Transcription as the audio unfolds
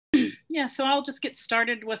Yeah, so I'll just get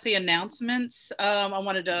started with the announcements. I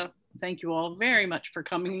wanted to thank you all very much for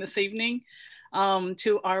coming this evening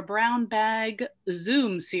to our Brown Bag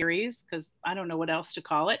Zoom series, because I don't know what else to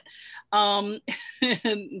call it, um,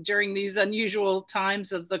 during these unusual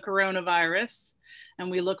times of the coronavirus.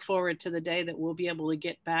 And we look forward to the day that we'll be able to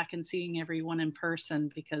get back and seeing everyone in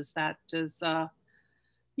person, because that is,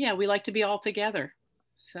 yeah, we like to be all together.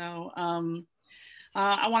 So,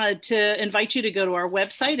 I wanted to invite you to go to our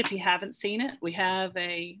website if you haven't seen it. We have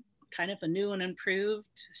a kind of a new and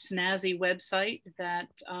improved, snazzy website that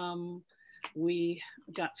we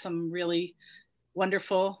got some really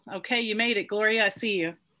wonderful. Okay, you made it, Gloria. I see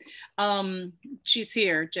you. She's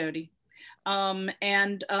here, Jody. So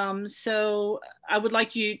I would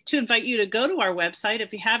like you to invite you to go to our website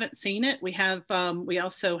if you haven't seen it. We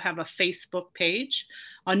also have a Facebook page.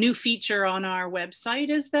 A new feature on our website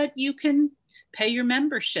is that you can pay your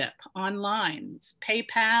membership online. It's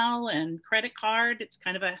PayPal and credit card. It's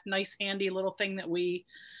kind of a nice, handy little thing that we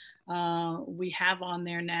have on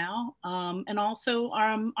there now. And also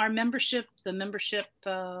our membership, the membership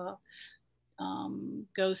goes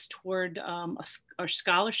toward our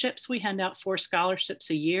scholarships. We hand out 4 scholarships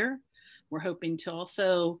a year. We're hoping to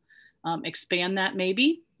also expand that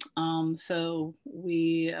maybe. So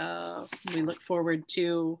we look forward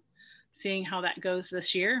to seeing how that goes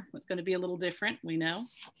this year. It's going to be a little different, we know.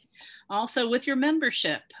 Also, with your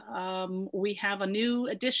membership, we have a new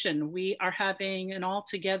addition. We are having an All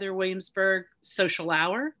Together Williamsburg social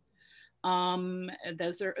hour.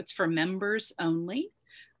 It's for members only.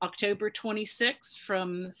 October 26th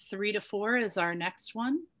from 3 to 4 is our next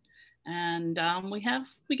one. And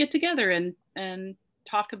we get together and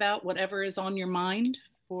talk about whatever is on your mind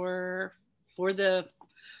for the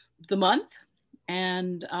month.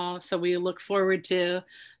 And so we look forward to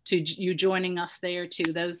you joining us there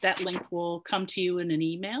too. That link will come to you in an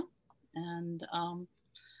email. And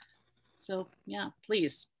so yeah,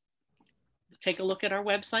 please take a look at our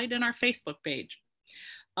website and our Facebook page.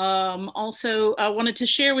 Also, I wanted to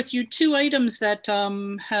share with you 2 items that,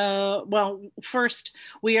 well, first,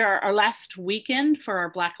 our last weekend for our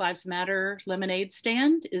Black Lives Matter lemonade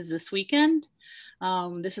stand is this weekend.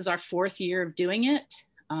 This is our 4th year of doing it.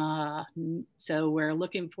 So we're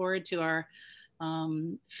looking forward to our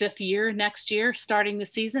 5th year next year, starting the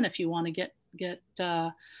season. If you want to get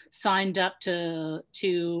signed up to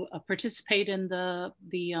participate in the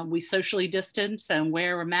we socially distance and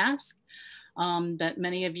wear a mask. But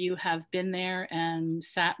many of you have been there and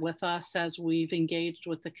sat with us as we've engaged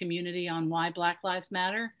with the community on why Black Lives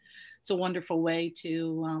Matter. It's a wonderful way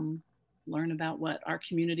to learn about what our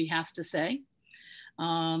community has to say.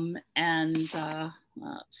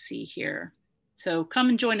 Let's see here. So come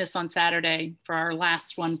and join us on Saturday for our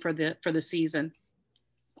last one for the season.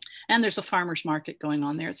 And there's a farmer's market going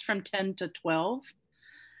on there. It's from 10 to 12.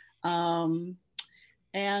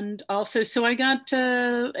 And also, so I got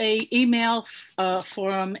a email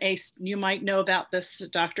from you might know about this,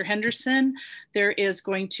 Dr. Henderson. There is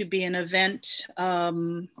going to be an event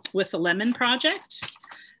with the Lemon Project.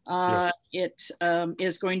 Yes. It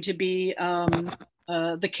is going to be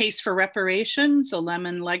the Case for Reparations, a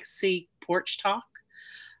Lemon Legacy Porch Talk.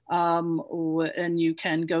 And you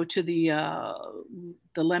can go to the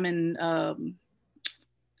Lemon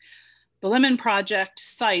Project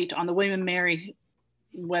site on the William and Mary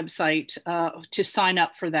website to sign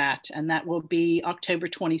up for that. And that will be October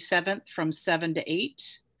 27th from 7 to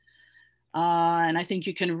 8. And I think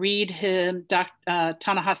you can read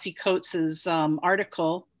Ta-Nehisi Coates's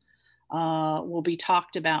article will be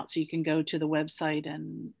talked about. So you can go to the website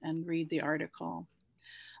and read the article.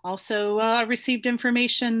 Also, I received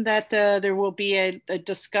information that there will be a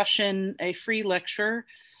discussion, a free lecture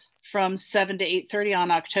from 7 to 8:30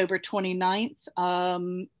 on October 29th,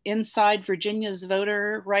 inside Virginia's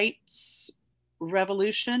voter rights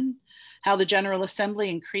revolution, how the General Assembly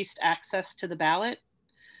increased access to the ballot.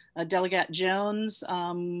 Delegate Jones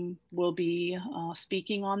will be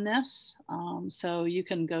speaking on this. So you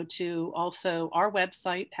can go to also our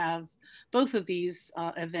website, have both of these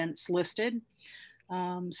events listed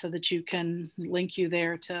so that you can link you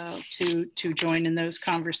there to join in those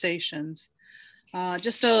conversations.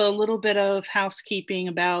 Just a little bit of housekeeping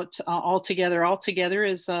about All Together. All Together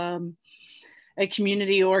is a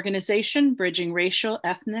community organization bridging racial,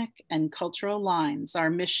 ethnic, and cultural lines. Our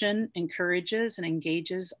mission encourages and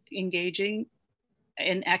engaging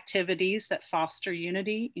in activities that foster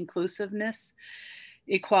unity, inclusiveness,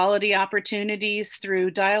 equality opportunities through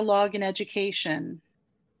dialogue and education.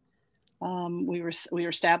 We were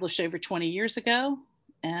established over 20 years ago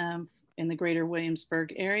in the greater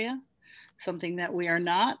Williamsburg area. something that we are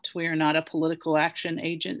not. We are not a political action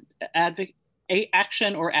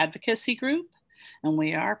action or advocacy group, and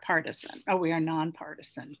we are partisan. Oh, we are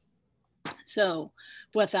nonpartisan. So,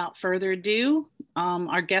 without further ado,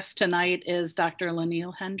 our guest tonight is Dr.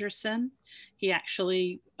 Lanil Henderson. He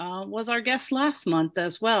actually was our guest last month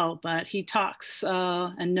as well, but he talks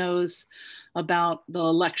and knows about the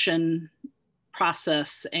election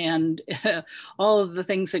process and all of the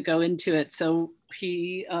things that go into it. So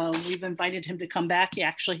we've invited him to come back.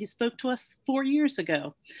 He spoke to us 4 years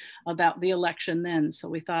ago about the election then. So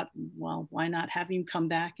we thought, well, why not have him come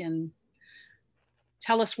back and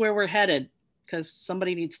tell us where we're headed, because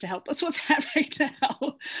somebody needs to help us with that right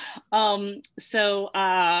now.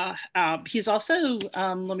 He's also,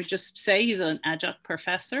 let me just say, he's an adjunct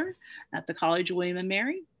professor at the College of William &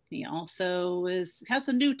 Mary. He also has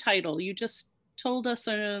a new title. You just told us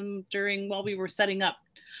while we were setting up.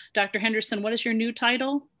 Dr. Henderson, what is your new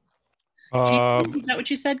title? King? Is that what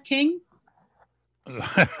you said, King?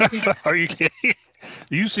 Are you kidding?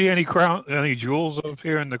 Do you see any jewels up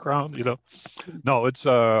here in the crown? No, it's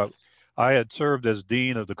I had served as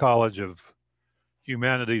dean of the College of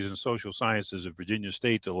Humanities and Social Sciences at Virginia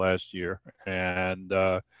State the last year, and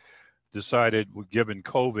decided, given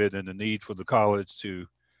COVID and the need for the college to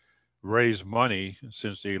raise money,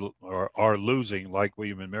 since they are losing, like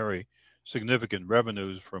William & Mary, significant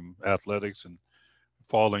revenues from athletics and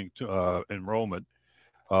falling enrollment,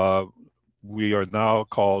 we are now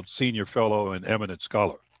called Senior Fellow and Eminent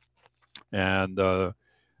Scholar. And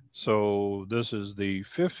so this is the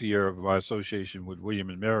 5th year of my association with William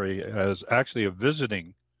 & Mary as actually a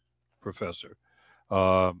visiting professor.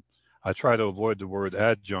 I try to avoid the word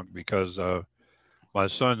adjunct because my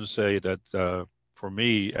sons say that for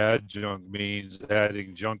me, adjunct means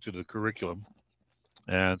adding junk to the curriculum.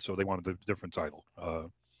 And so they wanted a different title.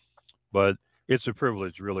 But it's a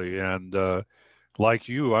privilege, really. And like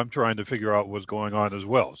you, I'm trying to figure out what's going on as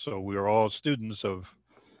well. So we are all students of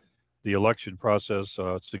the election process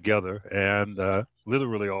together, and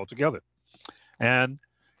literally all together. And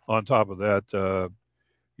on top of that,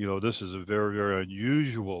 this is a very, very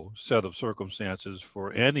unusual set of circumstances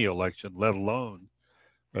for any election, let alone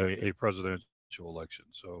a presidential election.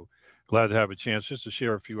 So glad to have a chance just to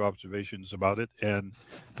share a few observations about it, and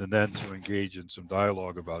then to engage in some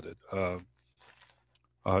dialogue about it.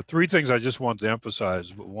 3 things I just want to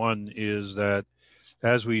emphasize. One is that,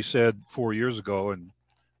 as we said 4 years ago and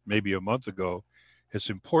maybe a month ago, it's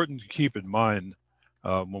important to keep in mind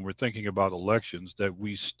when we're thinking about elections that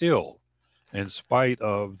we still, in spite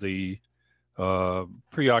of the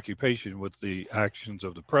preoccupation with the actions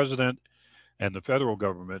of the president and the federal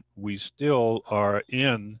government, we still are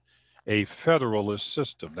in a federalist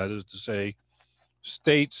system. That is to say,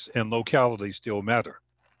 states and localities still matter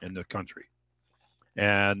in the country.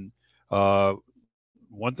 And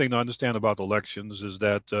one thing to understand about elections is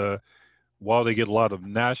that while they get a lot of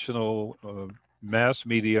national mass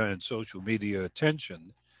media and social media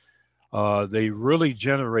attention, they really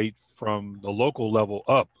generate from the local level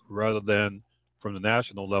up rather than from the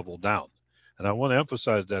national level down. And I want to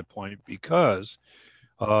emphasize that point because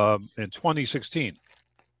in 2016,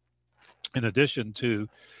 in addition to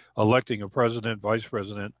electing a president, vice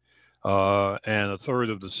president, and a third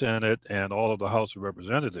of the Senate and all of the House of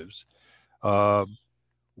Representatives,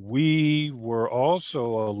 we were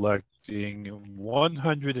also electing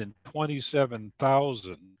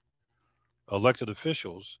 127,000 elected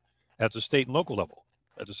officials at the state and local level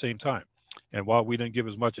at the same time. And while we didn't give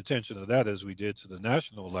as much attention to that as we did to the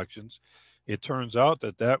national elections, it turns out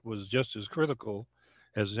that that was just as critical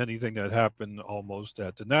as anything that happened almost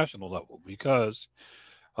at the national level, because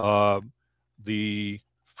the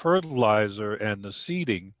fertilizer and the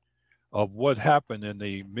seeding of what happened in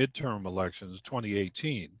the midterm elections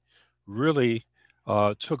 2018 really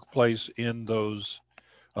took place in those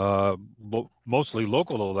mostly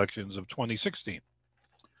local elections of 2016,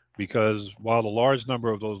 because while a large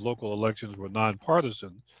number of those local elections were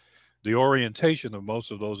nonpartisan, the orientation of most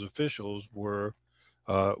of those officials was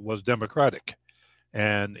Democratic,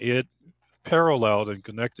 and it paralleled and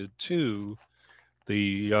connected to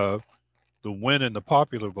the win in the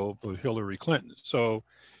popular vote for Hillary Clinton. So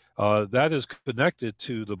that is connected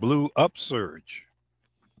to the blue upsurge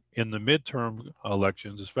in the midterm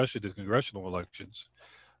elections, especially the congressional elections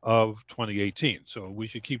of 2018. So we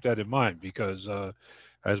should keep that in mind, because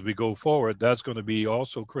as we go forward, that's going to be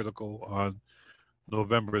also critical on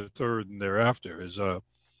November 3rd and thereafter, is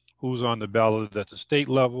who's on the ballot at the state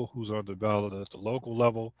level, who's on the ballot at the local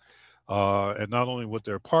level, and not only what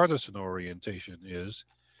their partisan orientation is,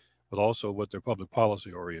 but also what their public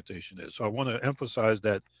policy orientation is. So I want to emphasize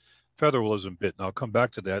that federalism bit, and I'll come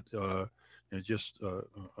back to that in just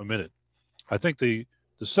a minute. I think the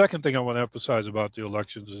second thing I want to emphasize about the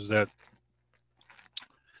elections is that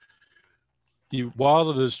while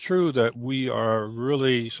it is true that we are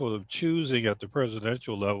really sort of choosing at the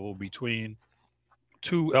presidential level between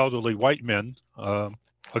two elderly white men,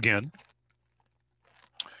 again,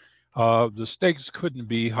 the stakes couldn't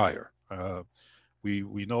be higher.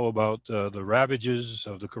 We know about the ravages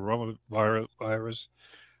of the coronavirus,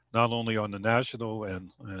 not only on the national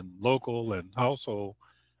and local and household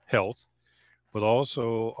health, but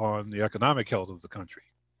also on the economic health of the country.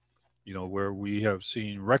 You know, where we have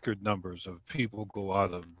seen record numbers of people go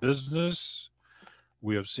out of business.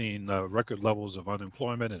 We have seen record levels of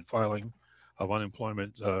unemployment and filing of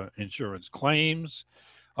unemployment insurance claims.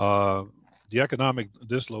 Uh, the economic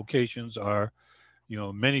dislocations are, you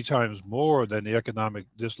know, many times more than the economic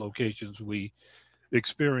dislocations we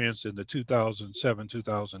experienced in the 2007,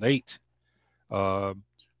 2008 uh,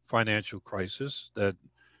 financial crisis that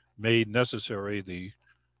made necessary the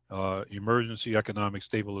Emergency Economic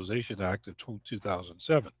Stabilization Act of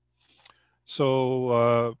 2007.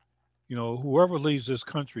 So, you know, whoever leads this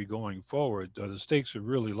country going forward, the stakes are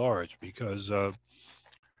really large because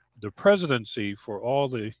the presidency, for all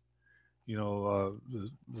the, you know,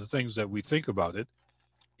 the things that we think about it,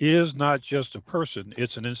 is not just a person,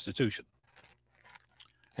 it's an institution.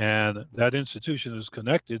 And that institution is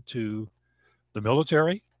connected to the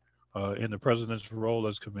military in the president's role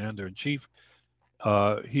as commander in chief.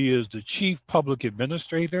 He is the chief public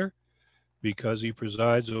administrator because he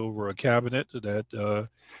presides over a cabinet that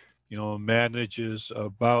you know manages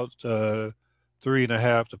about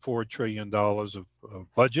 $3.5 to $4 trillion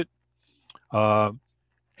of budget. Uh,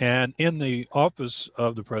 and in the office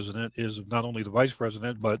of the president is not only the vice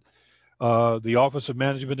president, but the Office of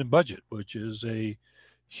Management and Budget, which is a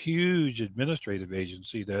huge administrative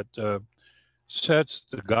agency that sets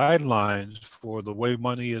the guidelines for the way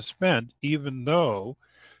money is spent, even though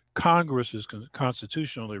Congress is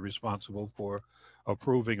constitutionally responsible for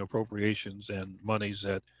approving appropriations and monies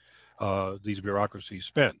that these bureaucracies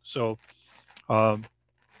spend. So um,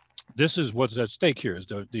 this is what's at stake here is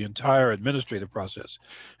the entire administrative process.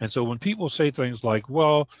 And so when people say things like,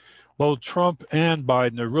 well, both Trump and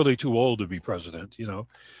Biden are really too old to be president, you know,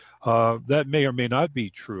 that may or may not be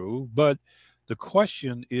true. But the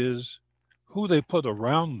question is who they put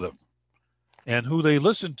around them and who they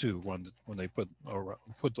listen to when they put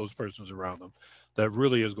those persons around them. That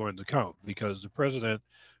really is going to count because the president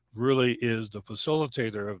really is the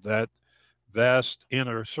facilitator of that vast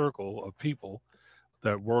inner circle of people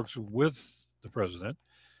that works with the president.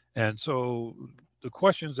 And so the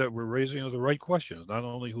questions that we're raising are the right questions, not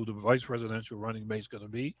only who the vice presidential running mate is going to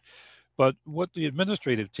be, but what the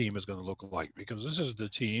administrative team is going to look like, because this is the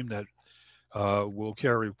team that will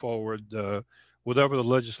carry forward whatever the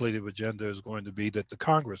legislative agenda is going to be that the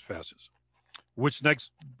Congress passes. Which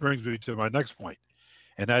next brings me to my next point,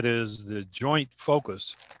 and that is the joint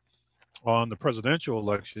focus on the presidential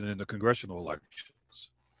election and the congressional elections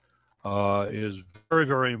is very,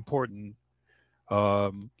 very important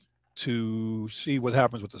um, to see what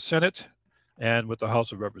happens with the Senate and with the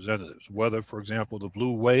House of Representatives. Whether, for example, the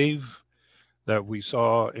blue wave that we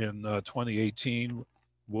saw in 2018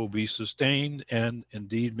 will be sustained and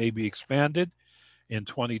indeed maybe expanded in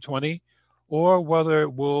 2020, or whether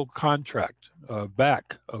it will contract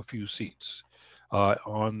back a few seats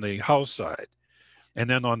on the House side. And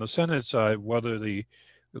then on the Senate side, whether the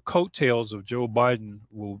coattails of Joe Biden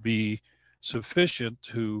will be sufficient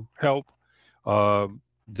to help um,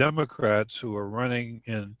 Democrats who are running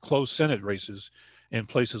in close Senate races in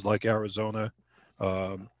places like Arizona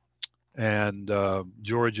um, and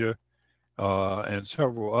Georgia and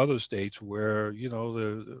several other states where, you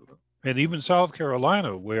know, and even South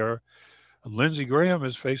Carolina, where Lindsey Graham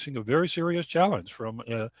is facing a very serious challenge from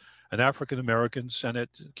an African American Senate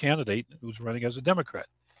candidate who's running as a Democrat.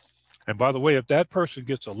 And by the way, if that person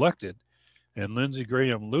gets elected and Lindsey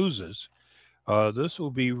Graham loses, this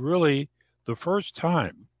will be really the first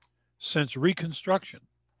time since Reconstruction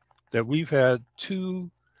that we've had two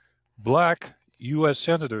black U.S.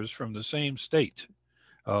 senators from the same state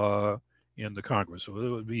in the Congress. So it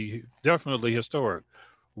would be definitely historic.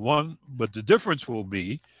 One, but the difference will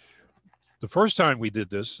be the first time we did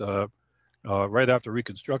this, right after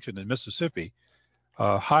Reconstruction in Mississippi,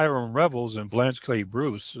 Hiram Revels and Blanche Clay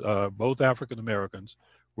Bruce, both African Americans,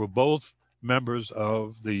 were both members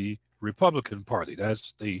of the Republican Party.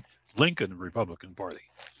 That's the Lincoln Republican Party.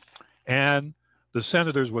 And the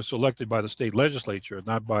senators were selected by the state legislature,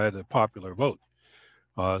 not by the popular vote.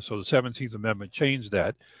 So the 17th Amendment changed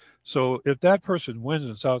that. So if that person wins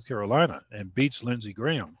in South Carolina and beats Lindsey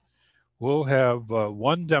Graham, we'll have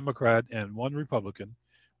one Democrat and one Republican,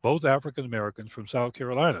 both African Americans from South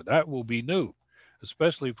Carolina. That will be new,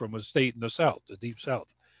 especially from a state in the South, the Deep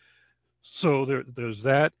South. So there's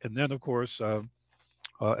that, and then of course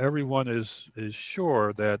everyone is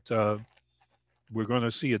sure that we're going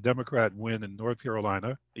to see a Democrat win in North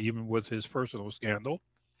Carolina, even with his personal scandal,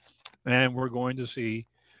 and we're going to see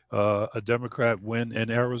a Democrat win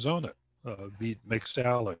in Arizona, beat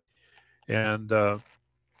McSally, and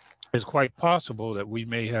it's quite possible that we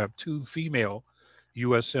may have two female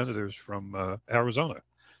U.S. senators from Arizona.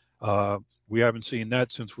 Uh, we haven't seen that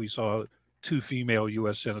since we saw two female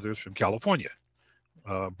U.S. senators from California,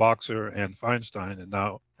 Boxer and Feinstein,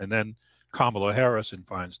 and then Kamala Harris and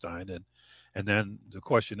Feinstein, and then the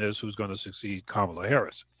question is who's going to succeed Kamala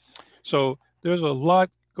Harris. So there's a lot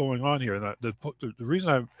going on here. And the reason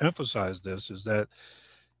I emphasize this is that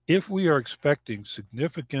if we are expecting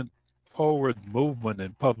significant forward movement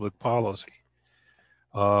in public policy,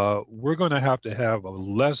 we're going to have a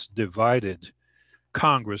less divided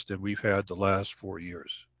Congress than we've had the last 4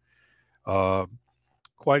 years.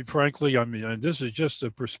 Quite frankly, I mean, and this is just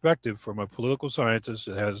a perspective from a political scientist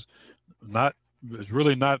that is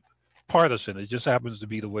really not partisan. It just happens to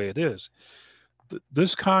be the way it is.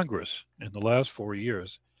 This Congress in the last 4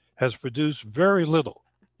 years has produced very little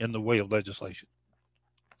in the way of legislation.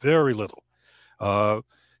 Very little.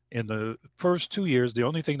 In the first 2 years, the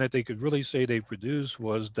only thing that they could really say they produced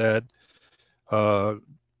was that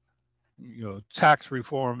Tax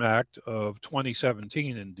Reform Act of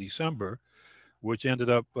 2017 in December, which ended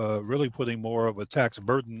up really putting more of a tax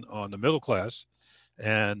burden on the middle class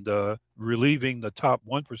and relieving the top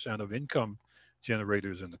 1% of income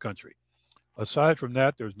generators in the country. Aside from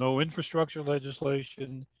that, there's no infrastructure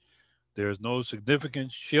legislation. There's no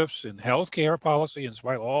significant shifts in healthcare policy, in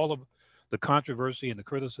spite of all of the controversy and the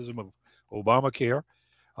criticism of Obamacare.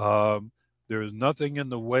 There's nothing in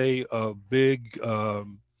the way of big,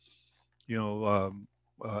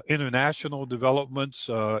 international developments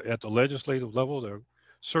at the legislative level. There are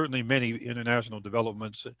certainly many international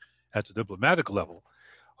developments at the diplomatic level.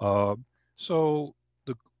 So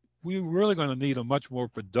we're really going to need a much more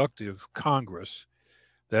productive Congress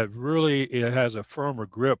that really has a firmer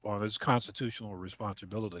grip on its constitutional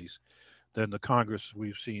responsibilities than the Congress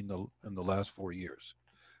we've seen in the last 4 years.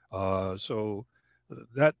 So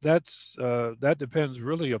that depends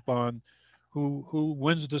really upon who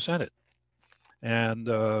wins the Senate. And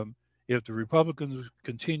if the Republicans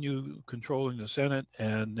continue controlling the Senate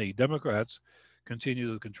and the Democrats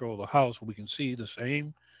continue to control the House, we can see the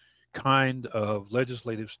same kind of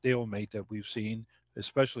legislative stalemate that we've seen,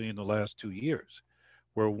 especially in the last 2 years,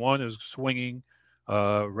 where one is swinging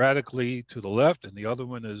radically to the left and the other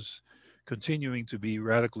one is continuing to be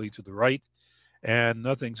radically to the right, and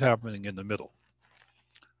nothing's happening in the middle.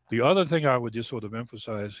 The other thing I would just sort of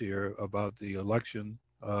emphasize here about the election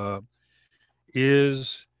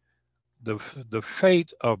is the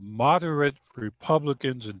fate of moderate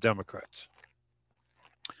Republicans and Democrats.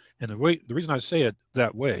 And the reason I say it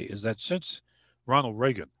that way is that since Ronald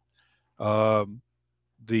Reagan,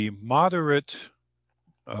 the moderate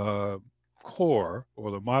core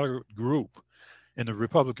or the moderate group in the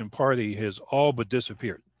Republican Party has all but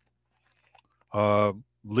disappeared,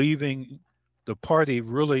 leaving the party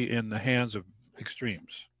really in the hands of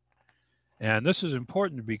extremes. And this is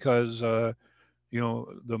important because the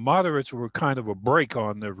moderates were kind of a brake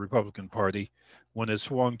on the Republican Party when it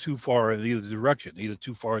swung too far in either direction, either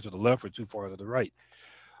too far to the left or too far to the right.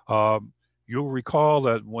 You'll recall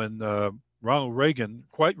that when Ronald Reagan,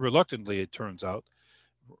 quite reluctantly, it turns out,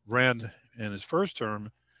 ran in his first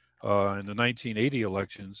term in the 1980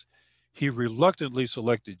 elections, he reluctantly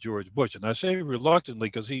selected George Bush. And I say reluctantly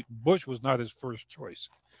because Bush was not his first choice.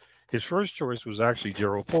 His first choice was actually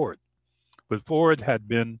Gerald Ford. But Ford had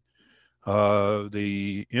been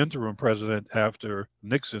the interim president after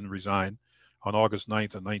Nixon resigned on August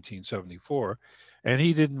 9th of 1974, and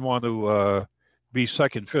he didn't want to be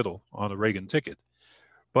second fiddle on the Reagan ticket.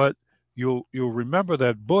 But you'll remember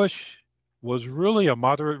that Bush was really a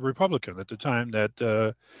moderate Republican at the time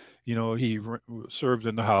that he served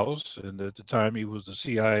in the House, and at the time he was the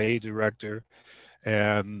CIA director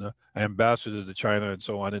and ambassador to China and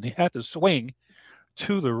so on, and he had to swing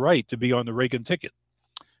to the right to be on the Reagan ticket.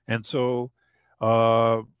 And so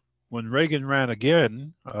when Reagan ran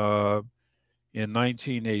again in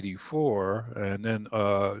 1984, and then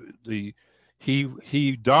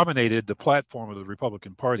he dominated the platform of the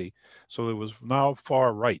Republican Party. So it was now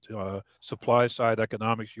far right, supply side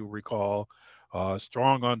economics, you'll recall,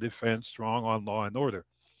 strong on defense, strong on law and order.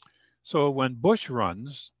 So when Bush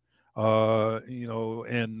runs, in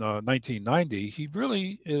 1990, he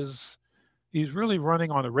really is he's really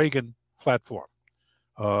running on a Reagan platform.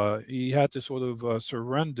 He had to sort of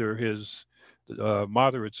surrender his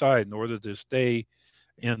moderate side in order to stay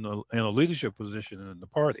in a leadership position in the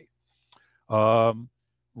party. Um,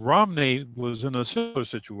 Romney was in a similar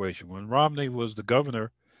situation. When Romney was the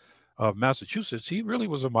governor of Massachusetts, he really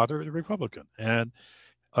was a moderate Republican, and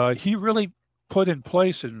he really put in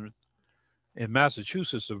place in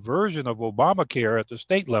Massachusetts a version of Obamacare at the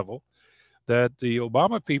state level that the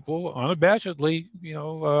Obama people unabashedly,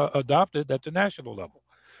 adopted at the national level.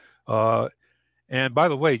 Uh, and by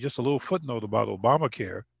the way, just a little footnote about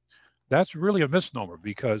Obamacare, that's really a misnomer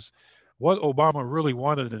because what Obama really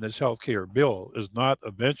wanted in his health care bill is not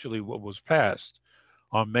eventually what was passed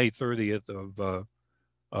on May 30th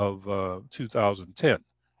of 2010,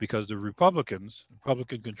 because the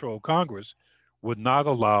Republican-controlled Congress, would not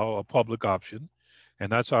allow a public option,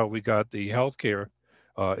 and that's how we got the healthcare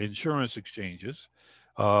insurance exchanges.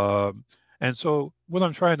 Um, and so, what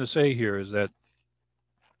I'm trying to say here is that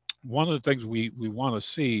one of the things we want to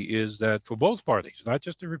see is that for both parties, not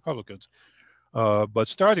just the Republicans, but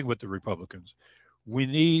starting with the Republicans, we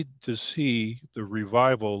need to see the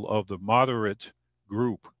revival of the moderate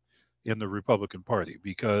group in the Republican Party,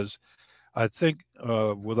 because I think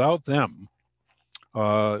without them,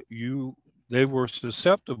 you they were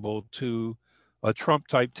susceptible to a Trump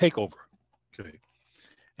type takeover. Okay,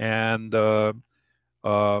 and the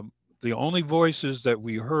only voices that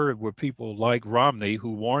we heard were people like Romney,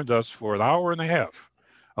 who warned us for an hour and a half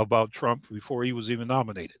about Trump before he was even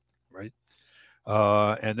nominated, right?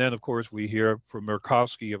 And then, of course, we hear from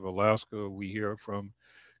Murkowski of Alaska. We hear from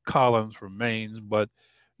Collins from Maine. But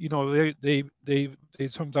they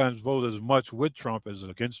sometimes vote as much with Trump as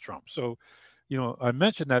against Trump. So, I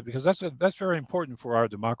mentioned that because that's very important for our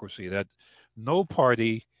democracy. That no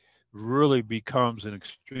party really becomes an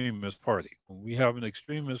extremist party. When we have an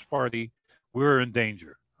extremist party, we're in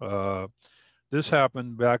danger. This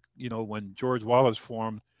happened back, when George Wallace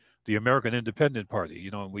formed the American Independent Party. He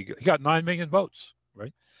got 9 million votes,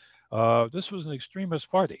 right? This was an extremist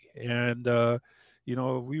party, and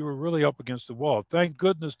we were really up against the wall. Thank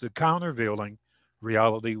goodness the countervailing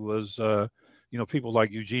reality was, people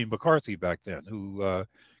like Eugene McCarthy back then, who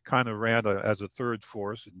kind of ran as a third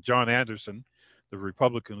force, and John Anderson, the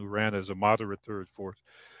Republican who ran as a moderate third force.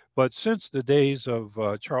 But since the days of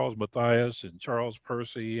Charles Matthias and Charles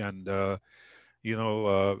Percy and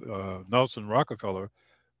Nelson Rockefeller,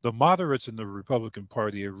 the moderates in the Republican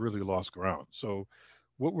Party have really lost ground. So,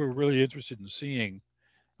 what we're really interested in seeing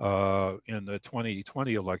in the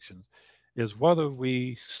 2020 elections is whether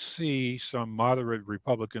we see some moderate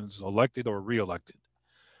Republicans elected or reelected.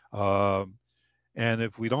 Um, and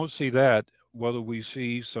if we don't see that, whether we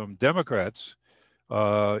see some Democrats,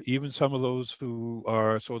 even some of those who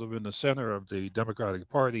are sort of in the center of the Democratic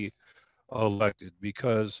Party, elected,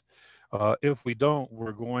 because if we don't,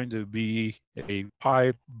 we're going to be a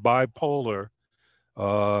bipolar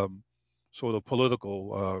um, sort of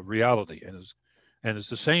political reality, and it's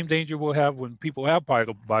the same danger we'll have when people have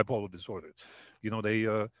bipolar disorder.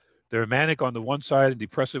 They're manic on the one side and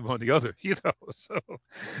depressive on the other.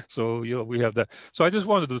 So we have that. So I just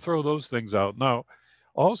wanted to throw those things out. Now,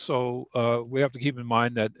 also we have to keep in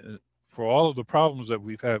mind that for all of the problems that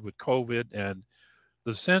we've had with COVID and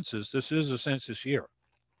the census, this is a census year.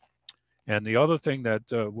 And the other thing that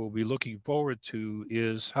we'll be looking forward to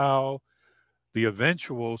is how the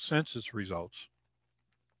eventual census results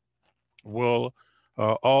will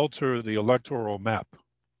alter the electoral map.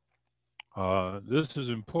 This is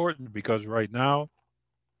important because right now,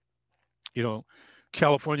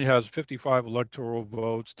 California has 55 electoral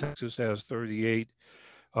votes, Texas has 38,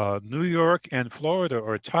 New York and Florida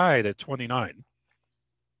are tied at 29.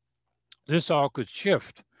 This all could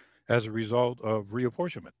shift as a result of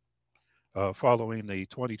reapportionment following the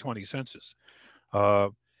 2020 census.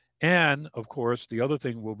 And of course, the other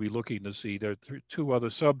thing we'll be looking to see, there are two other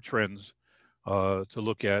sub trends to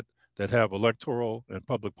look at that have electoral and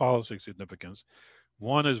public policy significance.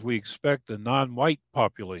 One is we expect the non-white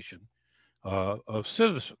population of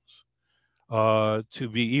citizens to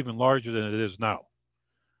be even larger than it is now.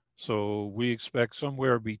 So we expect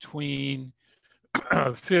somewhere between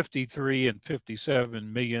 53 and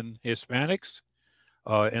 57 million Hispanics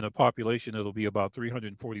in a population that'll be about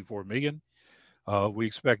 344 million. We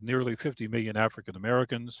expect nearly 50 million African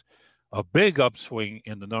Americans, a big upswing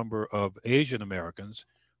in the number of Asian Americans,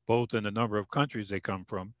 both in the number of countries they come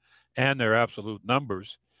from and their absolute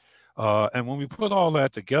numbers. And when we put all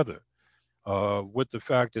that together with the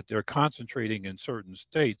fact that they're concentrating in certain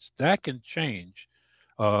states, that can change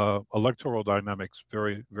electoral dynamics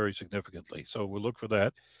very, very significantly. So we'll look for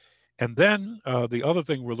that. And then the other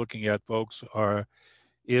thing we're looking at, folks,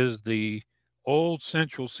 is the old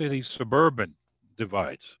central city suburban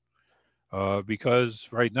divides. Because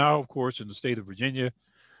right now, of course, in the state of Virginia,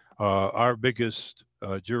 our biggest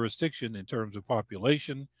jurisdiction in terms of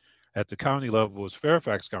population at the county level is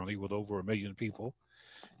Fairfax County with over 1 million people.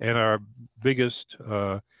 And our biggest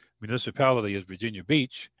municipality is Virginia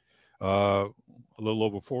Beach, a little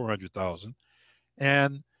over 400,000.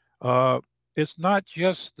 And it's not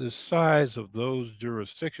just the size of those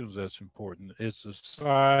jurisdictions that's important, it's the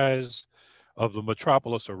size of the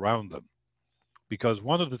metropolis around them. Because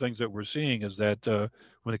one of the things that we're seeing is that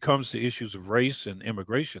when it comes to issues of race and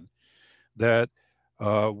immigration, that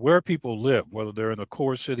where people live, whether they're in a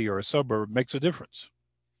core city or a suburb, makes a difference.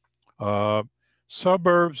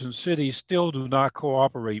 Suburbs and cities still do not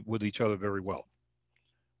cooperate with each other very well,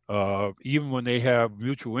 even when they have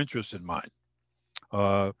mutual interests in mind.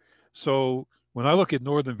 So when I look at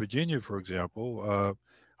Northern Virginia, for example,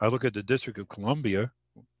 I look at the District of Columbia,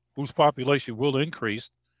 whose population will increase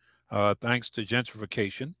thanks to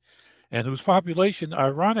gentrification, and whose population,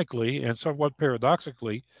 ironically and somewhat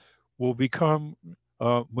paradoxically, will become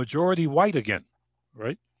majority white again,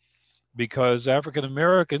 right? Because African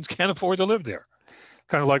Americans can't afford to live there.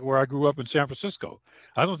 Kind of like where I grew up in San Francisco.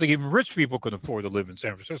 I don't think even rich people can afford to live in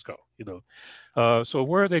San Francisco, So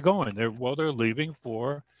where are they going? They're leaving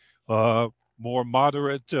for more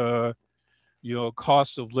moderate,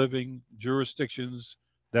 cost of living jurisdictions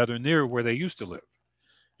that are near where they used to live.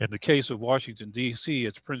 In the case of Washington, D.C.,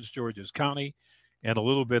 it's Prince George's County and a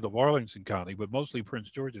little bit of Arlington County, but mostly Prince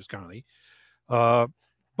George's County.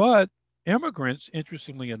 But immigrants,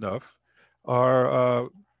 interestingly enough, are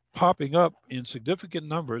popping up in significant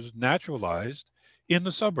numbers, naturalized in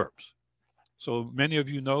the suburbs. So many of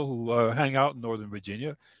you know who hang out in Northern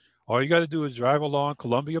Virginia. All you got to do is drive along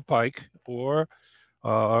Columbia Pike or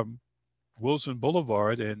Wilson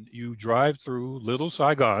Boulevard, and you drive through Little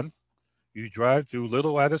Saigon. You drive through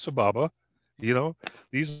Little Addis Ababa.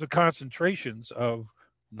 These are the concentrations of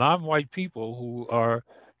non-white people who are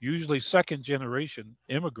usually second generation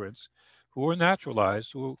immigrants who are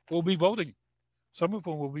naturalized, who will be voting. Some of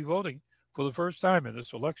them will be voting for the first time in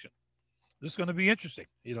this election. This is going to be interesting,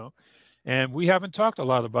 And we haven't talked a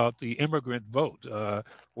lot about the immigrant vote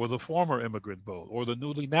or the former immigrant vote or the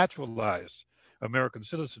newly naturalized American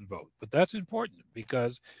citizen vote. But that's important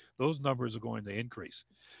because those numbers are going to increase.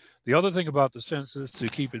 The other thing about the census to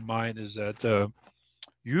keep in mind is that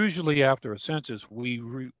usually after a census, we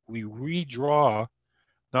redraw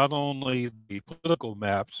not only the political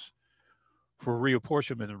maps for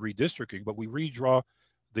reapportionment and redistricting, but we redraw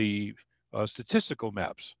the statistical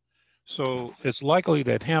maps. So it's likely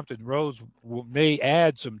that Hampton Roads may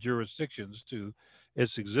add some jurisdictions to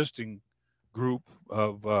its existing group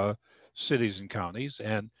of cities and counties,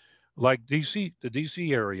 and like DC, the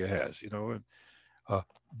DC area has,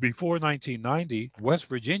 before 1990, West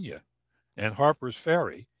Virginia and Harper's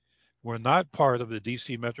Ferry were not part of the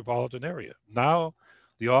DC metropolitan area. Now,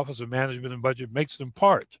 the Office of Management and Budget makes them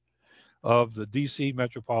part of the DC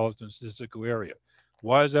metropolitan statistical area.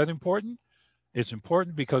 Why is that important? It's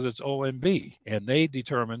important because it's OMB, and they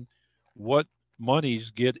determine what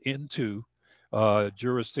monies get into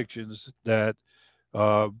jurisdictions that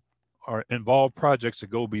are involve projects that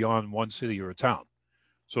go beyond one city or a town.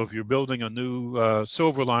 So if you're building a new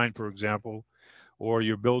Silver Line, for example, or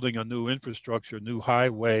you're building a new infrastructure, new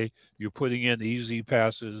highway, you're putting in easy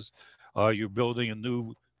passes, you're building a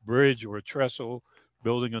new bridge or a trestle,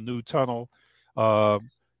 building a new tunnel.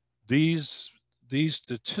 These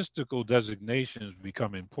statistical designations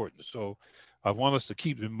become important. So I want us to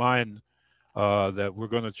keep in mind that we're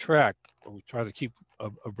going to track or try to keep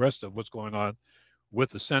abreast of what's going on with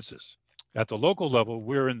the census. At the local level,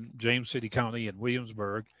 we're in James City County and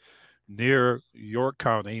Williamsburg, near York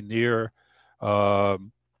County, near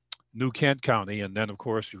New Kent County, and then of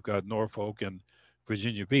course you've got Norfolk and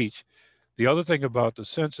Virginia Beach. The other thing about the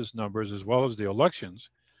census numbers, as well as the elections,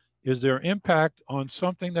 is their impact on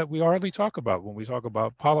something that we hardly talk about when we talk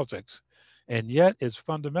about politics, and yet it's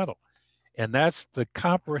fundamental, and that's the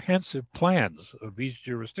comprehensive plans of each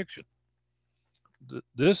jurisdiction.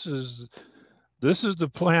 This is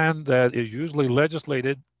the plan that is usually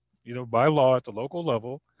legislated, by law at the local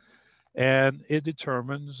level, and it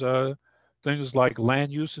determines things like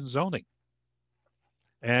land use and zoning.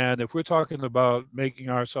 And if we're talking about making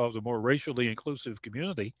ourselves a more racially inclusive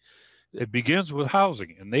community, it begins with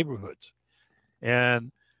housing and neighborhoods.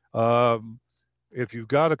 And if you've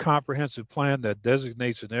got a comprehensive plan that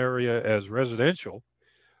designates an area as residential,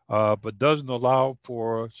 but doesn't allow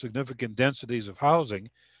for significant densities of housing,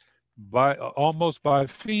 almost by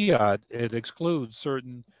fiat, it excludes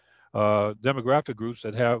certain demographic groups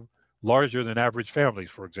that have larger than average families,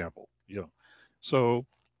 for example. So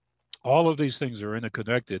all of these things are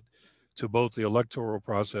interconnected to both the electoral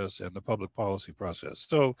process and the public policy process.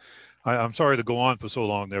 So I'm sorry to go on for so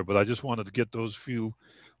long there, but I just wanted to get those few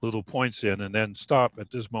little points in and then stop at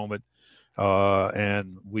this moment,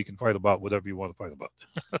 and we can fight about whatever you want to fight about.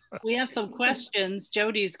 We have some questions.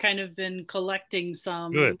 Jody's kind of been collecting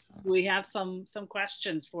some. Good. We have some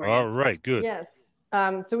questions for you. All right, good. Yes.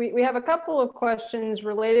 So we have a couple of questions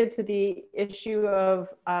related to the issue of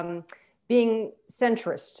being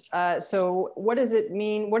centrist. So what does it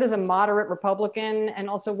mean? What is a moderate Republican? And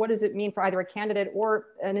also what does it mean for either a candidate or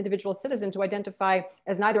an individual citizen to identify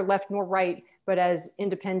as neither left nor right, but as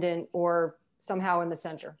independent or somehow in the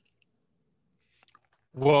center?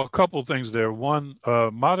 Well, a couple of things there. One,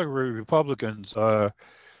 moderate Republicans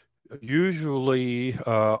usually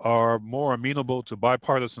are more amenable to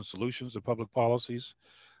bipartisan solutions to public policies.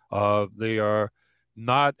 They are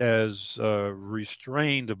not as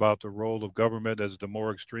restrained about the role of government as the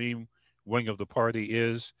more extreme wing of the party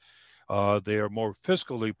is. They are more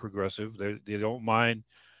fiscally progressive. They don't mind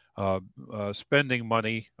spending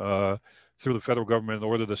money through the federal government in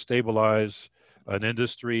order to stabilize an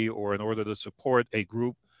industry or in order to support a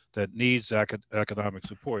group that needs economic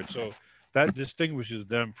support. So that distinguishes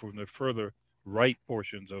them from the further right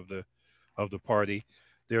portions of the party.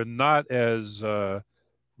 They're not as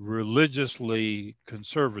religiously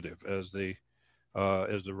conservative as the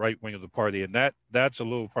right wing of the party, and that's a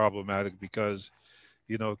little problematic because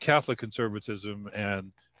Catholic conservatism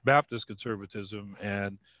and Baptist conservatism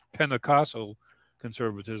and Pentecostal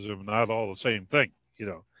conservatism are not all the same thing.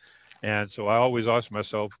 And so I always ask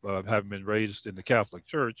myself, having been raised in the Catholic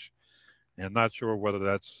Church, and not sure whether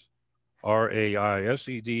that's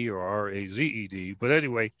R-A-I-S-E-D or R-A-Z-E-D, but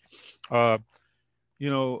anyway, what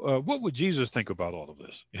would Jesus think about all of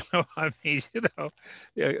this? I mean,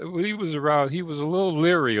 when he was around, he was a little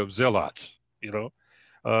leery of zealots.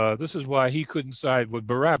 This is why he couldn't side with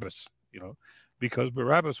Barabbas, because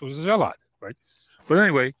Barabbas was a zealot, right? But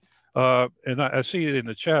anyway, and I see it in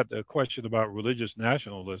the chat, a question about religious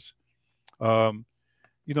nationalists. I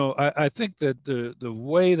think that the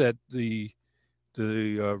way that the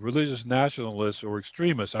religious nationalists or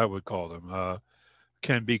extremists, I would call them,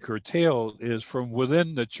 can be curtailed is from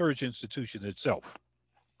within the church institution itself.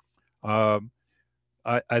 I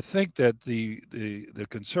think that the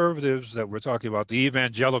conservatives that we're talking about, the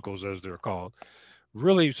evangelicals as they're called,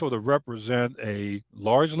 really sort of represent a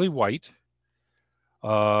largely white,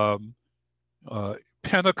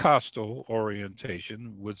 Pentecostal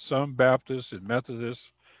orientation with some Baptists and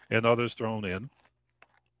Methodists and others thrown in.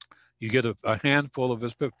 You get a handful of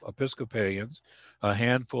Episcopalians, a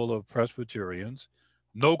handful of Presbyterians,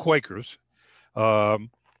 no Quakers, a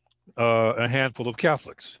handful of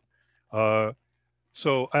Catholics.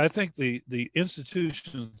 So I think the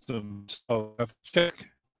institutions themselves have to check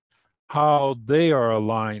how they are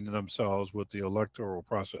aligning themselves with the electoral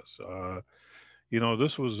process.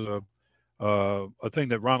 This was a thing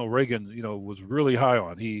that Ronald Reagan, was really high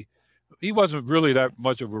on. He wasn't really that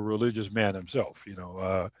much of a religious man himself,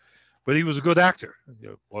 but he was a good actor.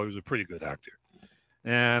 Well, he was a pretty good actor.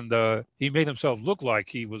 And he made himself look like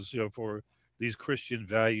he was, for these Christian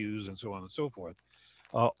values and so on and so forth,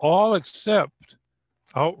 all except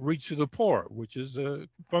outreach to the poor, which is a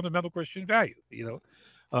fundamental Christian value,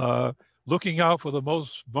 looking out for the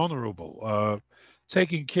most vulnerable,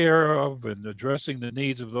 taking care of and addressing the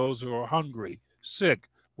needs of those who are hungry, sick,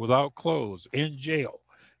 without clothes, in jail,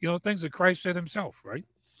 things that Christ said himself, right?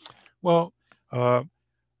 Well,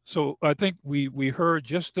 so I think we heard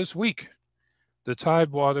just this week, the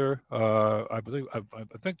Tidewater, I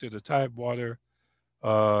think they're the Tidewater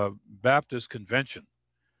Baptist Convention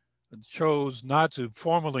chose not to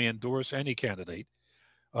formally endorse any candidate,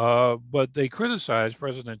 but they criticized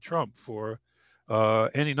President Trump for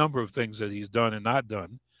any number of things that he's done and not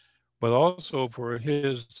done, but also for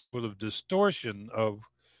his sort of distortion of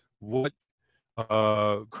what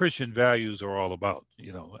Christian values are all about,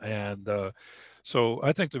 and so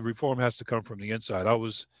I think the reform has to come from the inside. I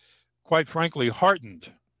was quite frankly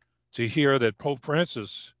heartened to hear that Pope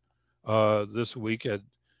Francis this week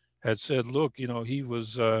had said, look, he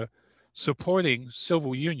was supporting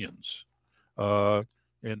civil unions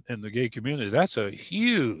in the gay community. That's a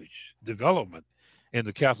huge development in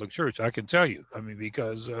the Catholic Church, I can tell you. I mean,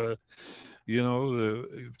 because,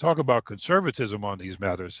 talk about conservatism on these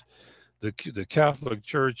matters. The Catholic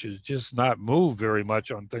Church has just not moved very much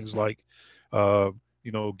on things like,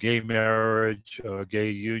 gay marriage, gay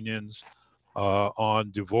unions,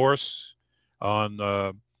 on divorce, on,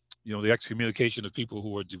 the excommunication of people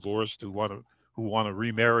who are divorced who want to who want to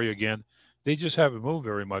remarry again. They just haven't moved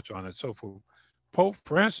very much on it. So for Pope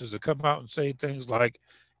Francis to come out and say things like,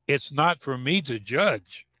 "It's not for me to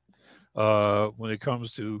judge when it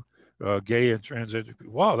comes to gay and transgender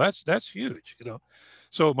people," wow, that's huge, you know.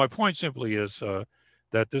 So my point simply is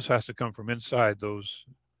that this has to come from inside those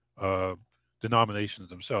uh, denominations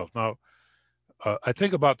themselves. Now, I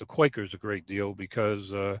think about the Quakers a great deal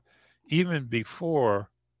because even before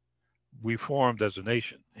we formed as a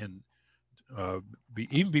nation, and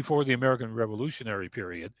even before the American Revolutionary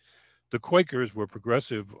period, the Quakers were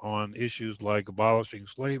progressive on issues like abolishing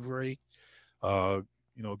slavery, uh,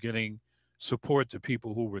 you know, getting support to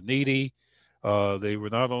people who were needy. They were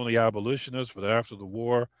not only abolitionists, but after the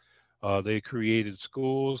war, they created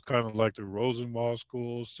schools, kind of like the Rosenwald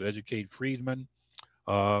schools, to educate freedmen.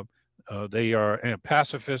 Uh, they are and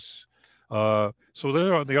pacifists. So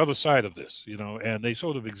they're on the other side of this, you know, and they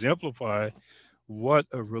sort of exemplify what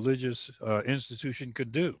a religious institution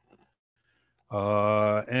could do.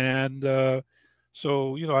 And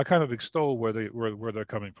so, you know, I kind of extol where they're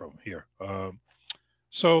coming from here.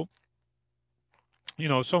 So, you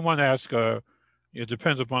know, someone asked, it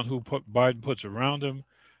depends upon who Biden puts around him.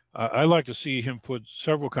 I like to see him put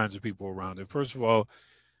several kinds of people around him. First of all,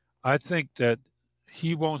 I think that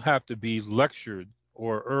he won't have to be lectured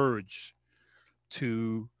or urged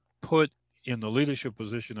to put in the leadership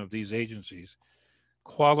position of these agencies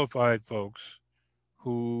qualified folks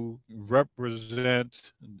who represent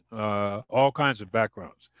all kinds of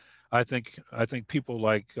backgrounds. I think people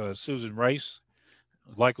like Susan Rice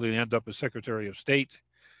likely end up as Secretary of State.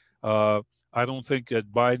 Uh, I don't think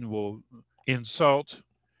that Biden will insult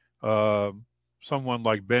uh, someone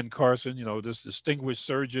like Ben Carson, you know, this distinguished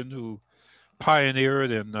surgeon who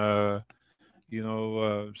pioneered in,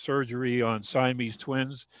 surgery on Siamese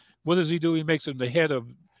twins. What does he do? He makes him the head of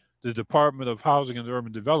the Department of Housing and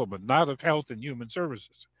Urban Development, not of Health and Human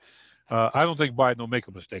Services. I don't think Biden will make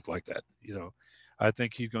a mistake like that. You know, I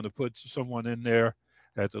think he's going to put someone in there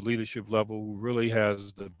at the leadership level who really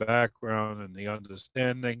has the background and the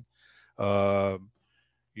understanding. Um,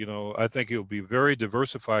 you know, I think it'll be a very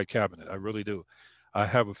diversified cabinet. I really do. I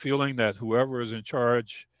have a feeling that whoever is in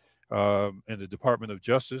charge in the Department of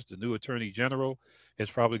Justice, the new Attorney General, is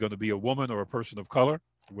probably going to be a woman or a person of color.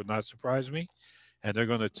 It would not surprise me. And they're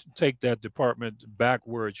going to take that department back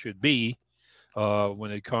where it should be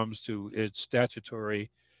when it comes to its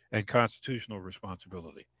statutory and constitutional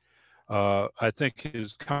responsibility. I think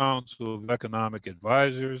his Council of Economic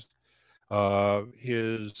Advisors,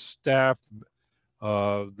 his staff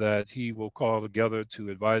that he will call together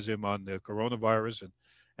to advise him on the coronavirus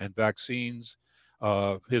and vaccines,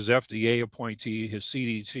 his FDA appointee, his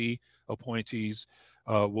CDC appointees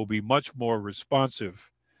will be much more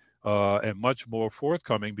responsive and much more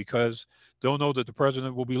forthcoming because they'll know that the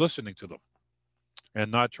president will be listening to them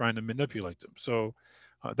and not trying to manipulate them. So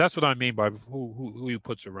that's what I mean by who he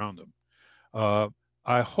puts around him.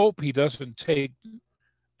 I hope he doesn't take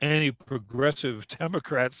any progressive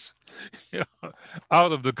Democrats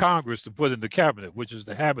out of the Congress to put in the cabinet, which is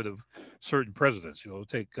the habit of certain presidents. You know,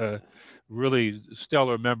 take really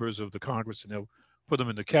stellar members of the Congress and they'll put them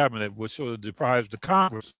in the cabinet, which sort of deprives the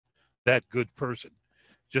Congress that good person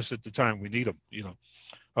just at the time we need them. You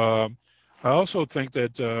know, I also think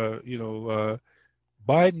that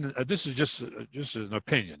Biden. This is just an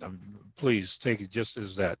opinion. Please take it just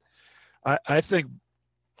as that. I think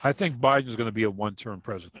Biden is going to be a one-term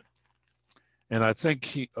president, and I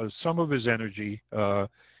think some of his energy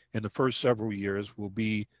in the first several years will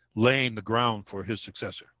be laying the ground for his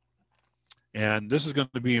successor. And this is going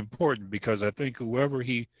to be important because I think whoever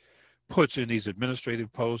he puts in these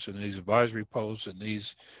administrative posts and these advisory posts and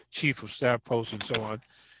these chief of staff posts and so on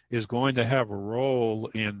is going to have a role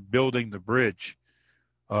in building the bridge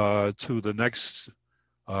to the next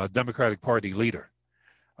Democratic Party leader.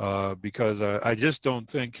 Because I just don't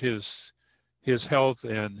think his health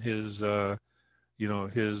and his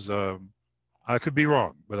I could be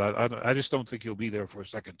wrong, but I just don't think he'll be there for a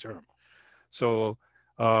second term. So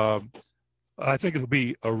I think it'll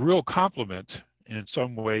be a real compliment in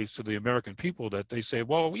some ways to the American people that they say,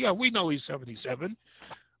 well, yeah, we know he's 77,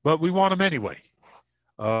 but we want him anyway.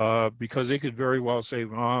 Because they could very well say,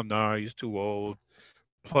 oh, no, he's too old.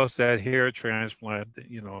 Plus that hair transplant,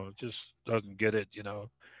 just doesn't get it,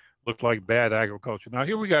 looked like bad agriculture. Now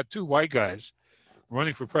here we got two white guys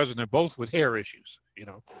running for president, both with hair issues,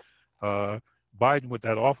 Biden with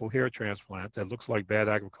that awful hair transplant that looks like bad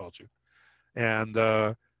agriculture. And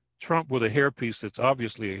Trump with a hairpiece that's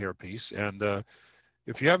obviously a hairpiece. And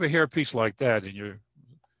if you have a hairpiece like that and you're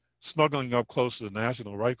snuggling up close to the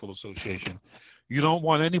National Rifle Association, you don't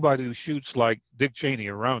want anybody who shoots like Dick Cheney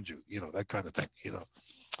around you, you know, that kind of thing, you know.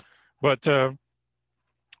 But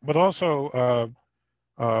also,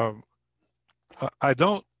 I'll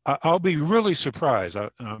be really surprised.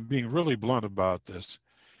 I'm being really blunt about this.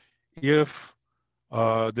 If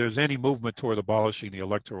there's any movement toward abolishing the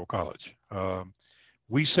Electoral College.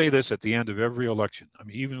 We say this at the end of every election. I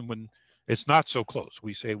mean, even when it's not so close,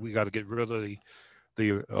 we say we got to get rid of the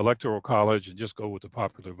Electoral College and just go with the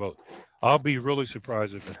popular vote. I'll be really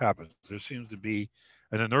surprised if it happens. There seems to be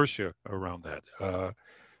an inertia around that.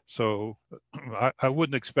 So I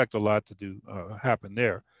wouldn't expect a lot to do happen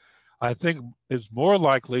there. I think it's more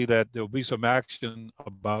likely that there'll be some action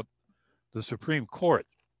about the Supreme Court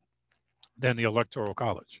than the Electoral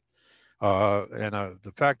College. And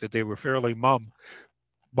the fact that they were fairly mum,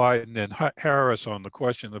 Biden and Harris, on the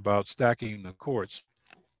question about stacking the courts,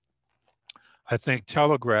 I think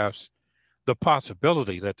telegraphs the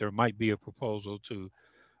possibility that there might be a proposal to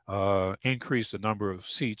increase the number of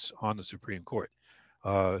seats on the Supreme Court,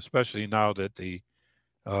 especially now that the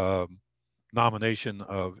nomination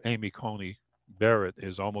of Amy Coney Barrett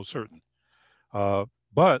is almost certain.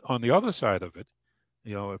 But on the other side of it,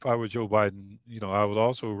 you know, if I were Joe Biden, you know, I would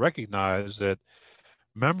also recognize that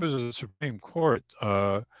members of the Supreme Court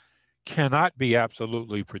cannot be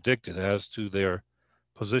absolutely predicted as to their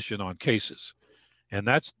position on cases. And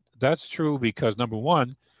that's true because, number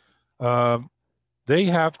one, they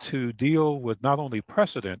have to deal with not only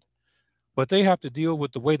precedent, but they have to deal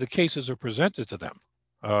with the way the cases are presented to them.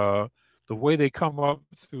 The way they come up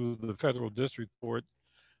through the federal district court,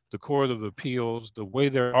 the Court of Appeals, the way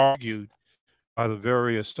they're argued by the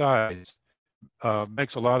various sides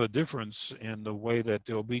makes a lot of difference in the way that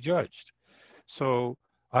they'll be judged. So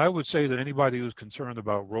I would say that anybody who's concerned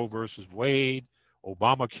about Roe versus Wade,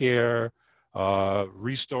 Obamacare,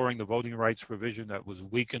 restoring the voting rights provision that was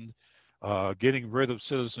weakened, getting rid of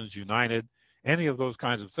Citizens United, any of those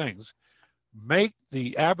kinds of things, make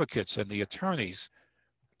the advocates and the attorneys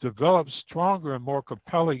develop stronger and more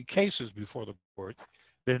compelling cases before the court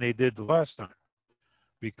than they did the last time,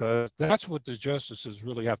 because that's what the justices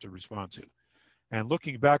really have to respond to. And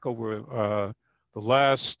looking back over the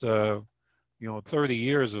last 30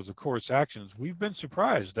 years of the court's actions, we've been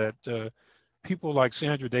surprised that people like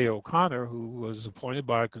Sandra Day O'Connor, who was appointed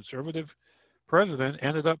by a conservative president,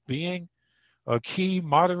 ended up being a key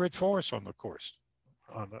moderate force on the course.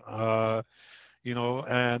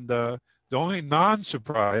 The only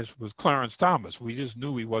non-surprise was Clarence Thomas. We just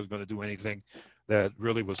knew he wasn't going to do anything that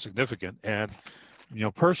really was significant. And,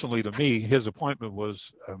 personally to me, his appointment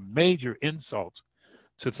was a major insult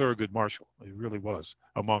to Thurgood Marshall. It really was,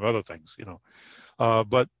 among other things,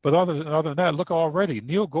 But other than that, look already,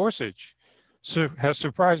 Neil Gorsuch has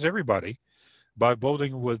surprised everybody by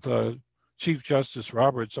voting with Chief Justice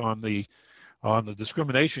Roberts on the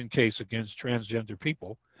discrimination case against transgender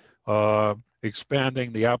people,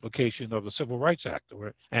 expanding the application of the Civil Rights Act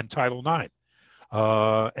and Title IX.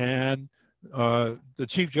 And the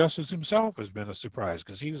Chief Justice himself has been a surprise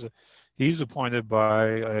because he's appointed by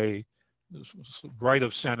a right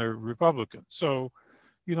of center Republican. So,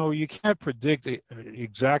 you can't predict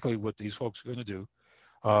exactly what these folks are going to do.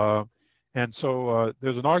 And so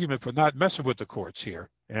there's an argument for not messing with the courts here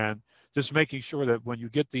and just making sure that when you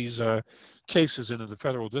get these cases into the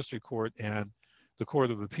federal district court and the Court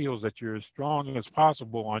of Appeals, that you're as strong as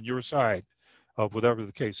possible on your side of whatever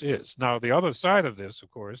the case is. Now, the other side of this, of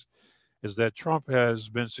course, is that Trump has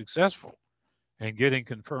been successful in getting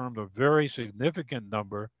confirmed a very significant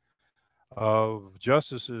number of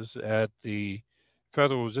justices at the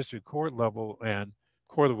federal district court level and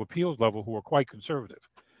Court of Appeals level who are quite conservative.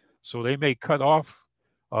 So they may cut off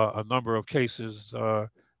a number of cases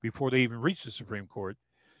before they even reach the Supreme Court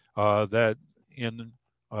that in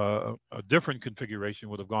a different configuration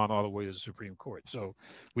would have gone all the way to the Supreme Court. So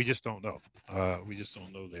we just don't know. We just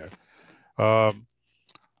don't know there.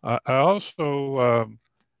 I also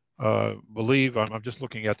believe, I'm just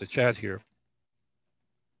looking at the chat here,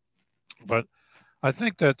 but I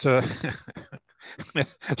think that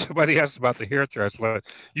somebody asked about the hair transplant.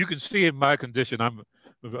 You can see in my condition, I'm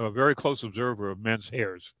a very close observer of men's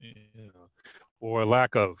hairs, or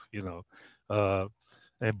lack of,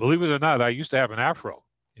 and believe it or not, I used to have an afro,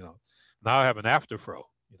 now I have an after fro,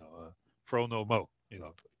 fro no mo,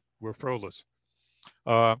 we're froless.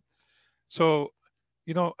 So,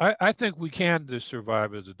 I think we can just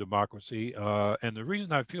survive as a democracy. And the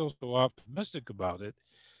reason I feel so optimistic about it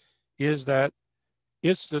is that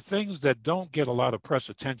it's the things that don't get a lot of press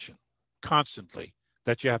attention constantly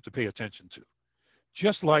that you have to pay attention to.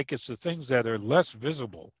 Just like it's the things that are less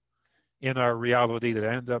visible in our reality that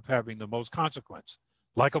end up having the most consequence,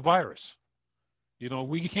 like a virus. You know,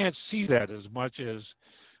 we can't see that as much as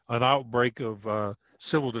an outbreak of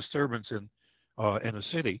civil disturbance in a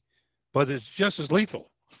city, but it's just as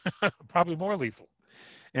lethal, probably more lethal.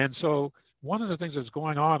 And so one of the things that's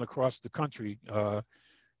going on across the country,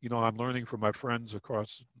 you know, I'm learning from my friends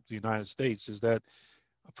across the United States, is that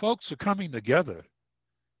folks are coming together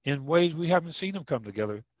in ways we haven't seen them come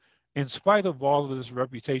together, in spite of all of this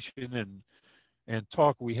reputation and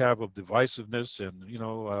talk we have of divisiveness and, you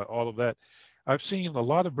know, all of that. I've seen a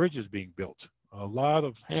lot of bridges being built, a lot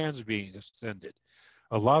of hands being extended,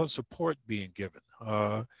 a lot of support being given.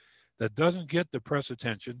 That doesn't get the press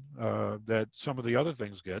attention that some of the other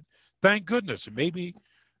things get. Thank goodness. And maybe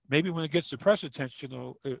when it gets the press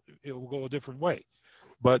attention, it will go a different way.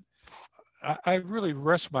 But I really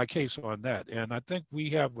rest my case on that. And I think we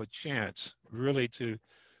have a chance really to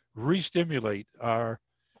re-stimulate our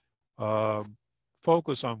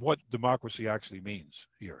focus on what democracy actually means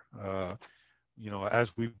here, you know,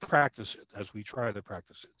 as we practice it, as we try to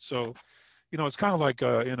practice it. So, you know, it's kind of like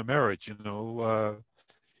in a marriage, no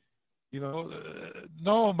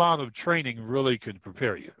amount of training really can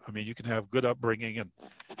prepare you. I mean, you can have good upbringing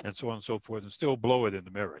and so on and so forth and still blow it in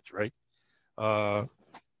the marriage, right?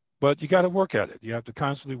 But you got to work at it. You have to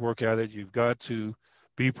constantly work at it. You've got to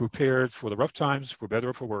be prepared for the rough times, for better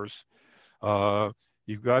or for worse.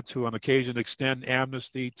 You've got to, on occasion, extend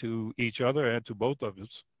amnesty to each other and to both of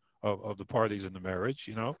us, of the parties in the marriage,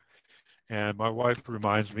 you know. And my wife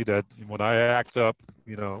reminds me that when I act up,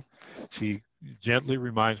 you know, she gently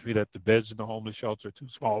reminds me that the beds in the homeless shelter are too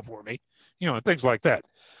small for me, you know, and things like that.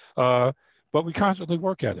 But we constantly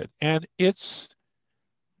work at it. And it's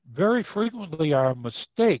very frequently our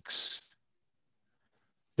mistakes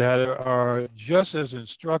that are just as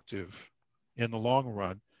instructive in the long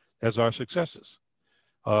run as our successes.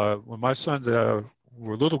 When my sons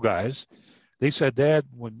were little guys, they said, "Dad,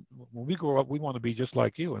 when we grow up, we want to be just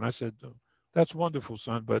like you." And I said, "That's wonderful,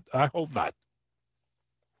 son, but I hope not.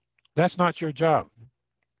 That's not your job.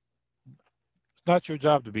 It's not your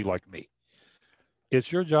job to be like me.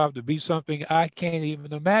 It's your job to be something I can't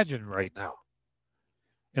even imagine right now."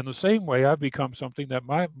 In the same way, I've become something that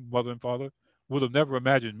my mother and father would have never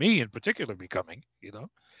imagined me in particular becoming, you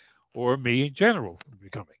know, or me in general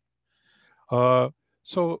becoming.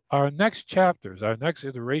 So our next chapters, our next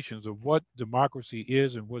iterations of what democracy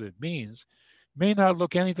is and what it means may not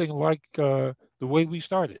look anything like the way we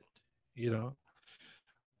started, you know.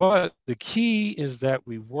 But the key is that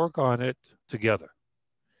we work on it together,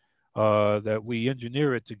 that we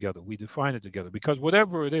engineer it together, we define it together, because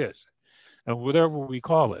whatever it is and whatever we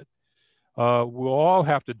call it, we'll all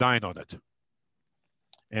have to dine on it.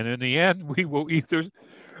 And in the end, we will either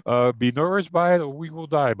be nourished by it or we will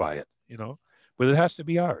die by it, you know. But it has to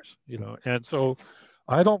be ours, you know. And so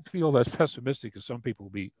I don't feel as pessimistic as some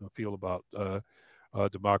people feel about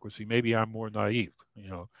democracy. Maybe I'm more naive, you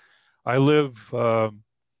know. I live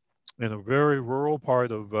in a very rural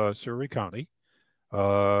part of Surrey County,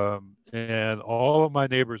 and all of my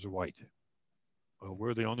neighbors are white.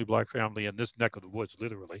 We're the only black family in this neck of the woods,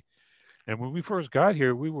 literally. And when we first got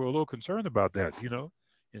here, we were a little concerned about that, you know,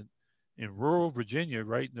 in rural Virginia,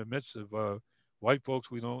 right in the midst of white folks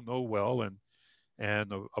we don't know well,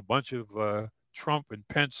 and a bunch of Trump and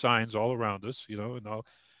Pence signs all around us, you know, and all.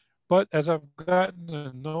 But as I've gotten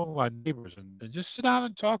to know my neighbors and just sit down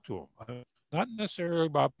and talk to them, not necessarily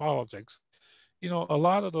about politics, you know, a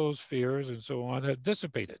lot of those fears and so on have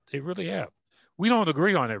dissipated. They really have. We don't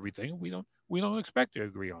agree on everything. We don't expect to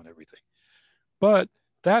agree on everything. But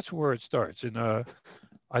that's where it starts. And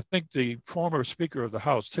I think the former Speaker of the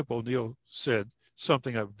House, Tip O'Neill, said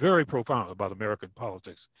something very profound about American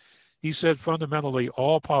politics. He said, fundamentally,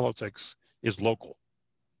 all politics is local.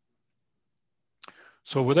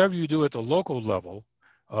 So whatever you do at the local level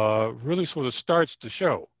really sort of starts the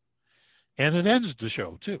show. And it ends the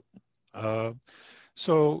show, too.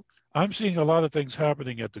 So I'm seeing a lot of things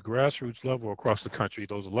happening at the grassroots level across the country.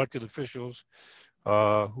 Those elected officials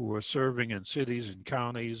who are serving in cities and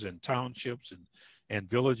counties and townships and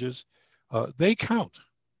villages, they count.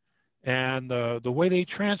 And the way they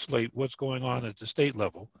translate what's going on at the state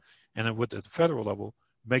level and then at the federal level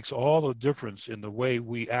makes all the difference in the way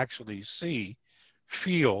we actually see,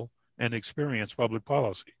 feel, and experience public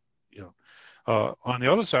policy. You know, on the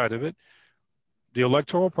other side of it, the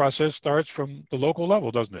electoral process starts from the local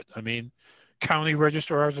level, doesn't it? I mean, county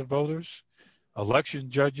registrars of voters, election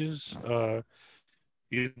judges,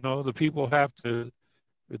 you know, the people have to,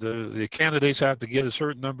 the candidates have to get a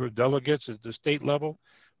certain number of delegates at the state level,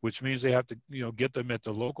 which means they have to, you know, get them at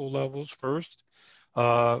the local levels first.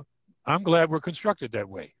 I'm glad we're constructed that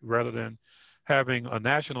way rather than having a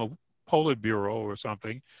national Politburo or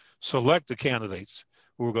something select the candidates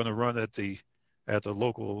who are going to run at the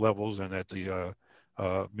local levels and at the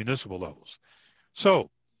municipal levels. So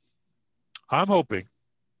I'm hoping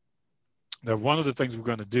that one of the things we're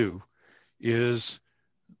going to do is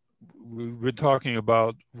we've been talking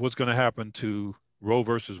about what's going to happen to Roe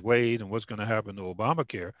versus Wade and what's going to happen to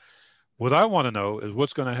Obamacare. What I want to know is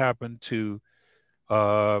what's going to happen to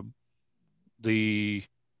the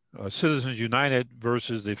Citizens United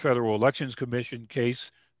versus the Federal Elections Commission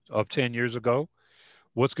case of 10 years ago.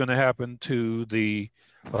 What's going to happen to the,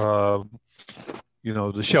 the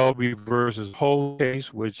Shelby versus Hull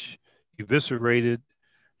case, which eviscerated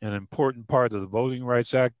an important part of the Voting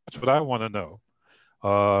Rights Act? That's what I want to know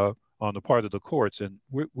on the part of the courts. And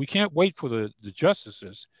we can't wait for the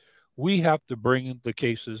justices. We have to bring the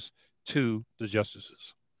cases to the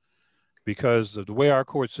justices, because of the way our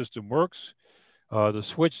court system works, the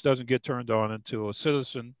switch doesn't get turned on until a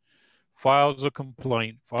citizen files a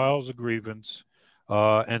complaint, files a grievance,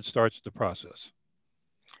 and starts the process.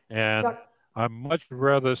 And I'd much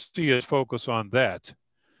rather see us focus on that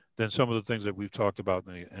than some of the things that we've talked about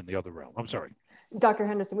in the other realm. I'm sorry. Dr.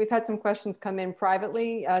 Henderson, we've had some questions come in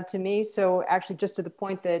privately to me. So actually just to the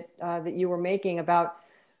point that, that you were making about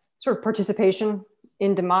sort of participation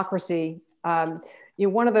in democracy,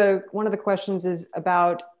 one of the questions is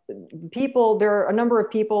about people. There are a number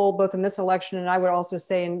of people, both in this election and I would also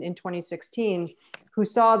say in 2016, who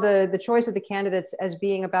saw the choice of the candidates as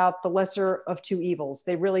being about the lesser of two evils.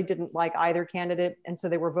 They really didn't like either candidate, and so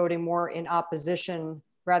they were voting more in opposition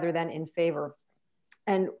rather than in favor.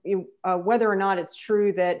 And whether or not it's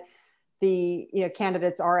true that the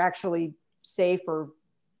candidates are actually safe or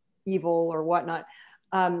evil or whatnot,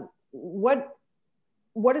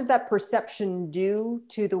 what does that perception do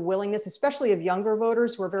to the willingness, especially of younger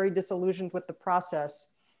voters who are very disillusioned with the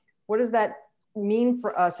process? What does that mean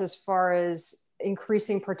for us as far as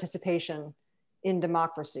increasing participation in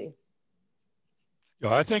democracy?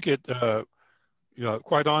 I think it,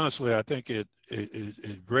 quite honestly, I think it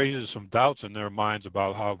raises some doubts in their minds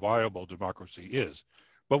about how viable democracy is.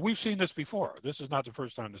 But we've seen this before. This is not the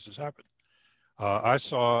first time this has happened. I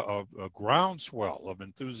saw a groundswell of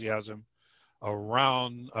enthusiasm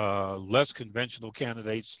around less conventional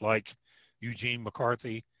candidates like Eugene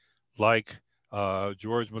McCarthy, like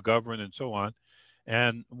George McGovern, and so on.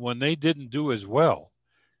 And when they didn't do as well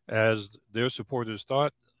as their supporters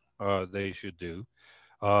thought they should do,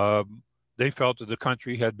 they felt that the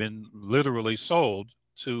country had been literally sold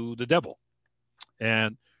to the devil.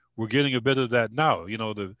 And we're getting a bit of that now.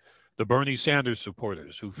 The Bernie Sanders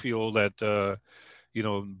supporters who feel that,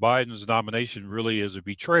 Biden's nomination really is a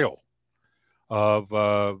betrayal of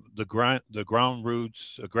the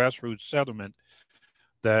grassroots settlement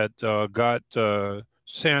that got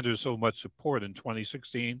Sanders so much support in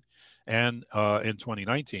 2016 and in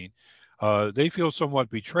 2019. They feel somewhat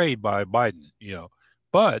betrayed by Biden,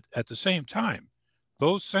 But at the same time,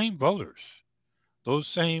 those same voters, those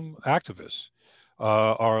same activists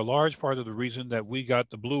are a large part of the reason that we got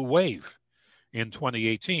the blue wave in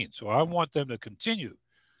 2018. So I want them to continue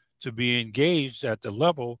to be engaged at the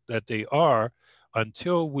level that they are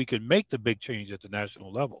until we can make the big change at the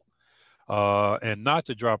national level, and not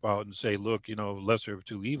to drop out and say, look, lesser of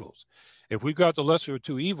two evils. If we've got the lesser of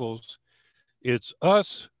two evils, it's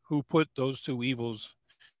us who put those two evils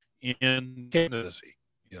in candidacy,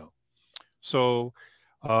 So,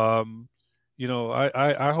 I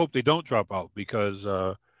hope they don't drop out, because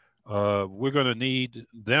we're going to need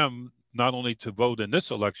them not only to vote in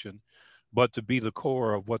this election, but to be the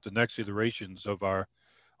core of what the next iterations of our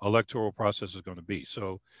electoral process is going to be.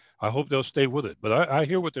 So I hope they'll stay with it. But I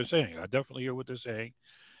hear what they're saying. I definitely hear what they're saying.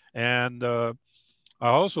 And I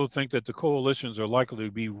also think that the coalitions are likely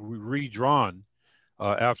to be redrawn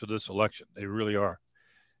after this election. They really are.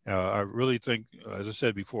 I really think, as I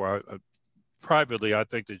said before, privately, I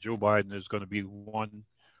think that Joe Biden is going to be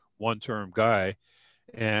one-term guy.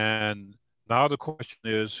 And now the question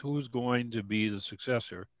is, who's going to be the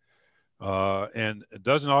successor? And it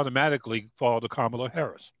doesn't automatically fall to Kamala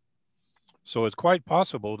Harris. So it's quite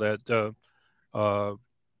possible that,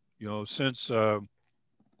 since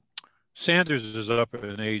Sanders is up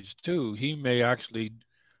in age too, he may actually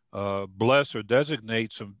bless or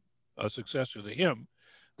designate a successor to him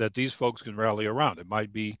that these folks can rally around. It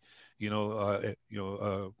might be,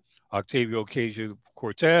 Ocasio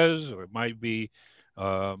Cortez, or it might be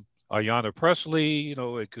Ayanna Pressley.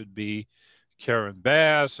 It could be Karen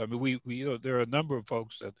Bass. I mean, we there are a number of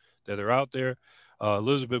folks that are out there.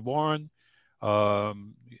 Elizabeth Warren. I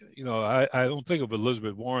don't think of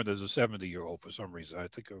Elizabeth Warren as a 70-year-old for some reason. I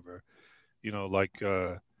think of her,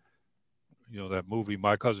 you know, that movie,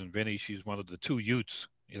 My Cousin Vinny, she's one of the two Utes,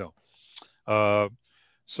 you know. Uh,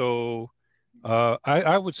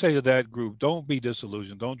 I would say to that group, don't be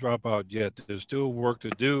disillusioned. Don't drop out yet. There's still work to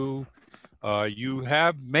do. You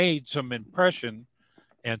have made some impression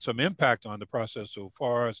and some impact on the process so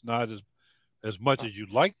far. It's not as much as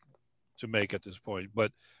you'd like to make at this point,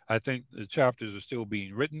 but I think the chapters are still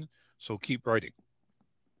being written, so keep writing.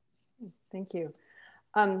 Thank you.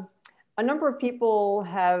 A number of people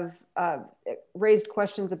have raised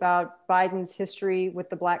questions about Biden's history with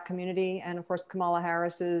the Black community, and of course, Kamala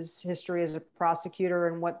Harris's history as a prosecutor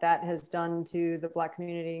and what that has done to the Black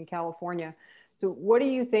community in California. So what do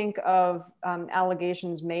you think of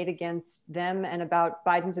allegations made against them and about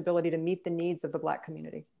Biden's ability to meet the needs of the Black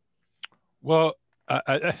community? Well,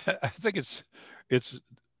 I think it's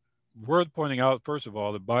worth pointing out, first of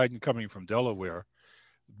all, that Biden, coming from Delaware,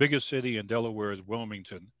 the biggest city in Delaware is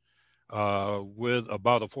Wilmington, with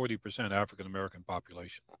about a 40% African American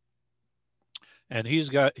population, and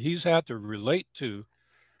he's had to relate to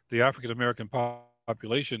the African American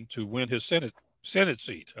population to win his Senate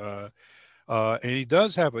seat, and he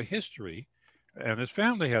does have a history, and his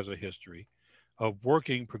family has a history of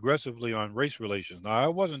working progressively on race relations. Now, I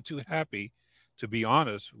wasn't too happy, to be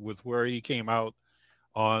honest, with where he came out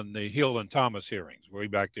on the Hill and Thomas hearings way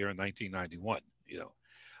back there in 1991. You know,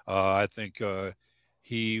 I think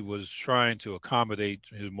he was trying to accommodate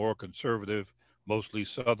his more conservative, mostly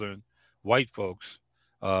Southern white folks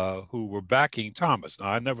who were backing Thomas. Now,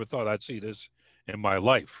 I never thought I'd see this in my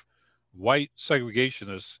life. White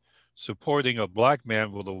segregationists supporting a Black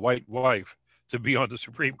man with a white wife to be on the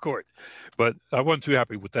Supreme Court. But I wasn't too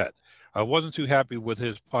happy with that. I wasn't too happy with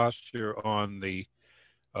his posture on the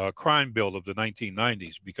crime bill of the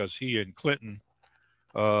 1990s, because he and Clinton,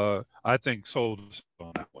 I think, sold us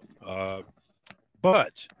on that one.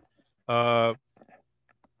 But I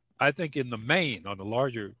think in the main, on the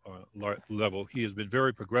larger level, he has been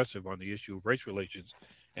very progressive on the issue of race relations.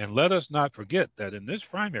 And let us not forget that in this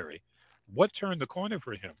primary, what turned the corner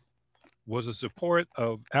for him was the support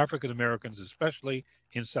of African Americans, especially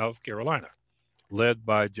in South Carolina, led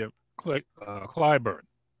by Jim Clyburn.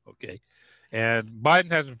 Okay, and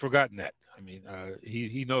Biden hasn't forgotten that. I mean,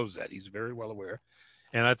 he knows that. He's very well aware,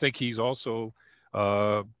 and I think he's also,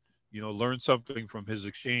 learned something from his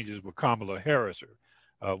exchanges with Kamala Harris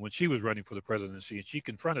when she was running for the presidency, and she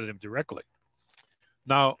confronted him directly.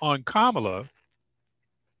 Now, on Kamala,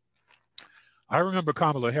 I remember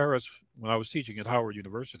Kamala Harris when I was teaching at Howard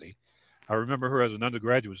University. I remember her as an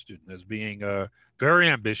undergraduate student as being very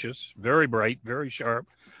ambitious, very bright, very sharp,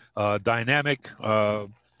 dynamic,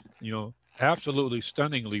 absolutely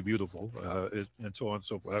stunningly beautiful, and so on and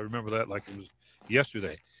so forth. I remember that like it was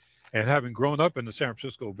yesterday. And having grown up in the San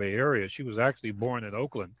Francisco Bay Area, she was actually born in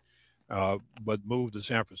Oakland, but moved to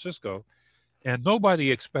San Francisco. And nobody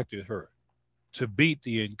expected her to beat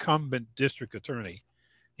the incumbent district attorney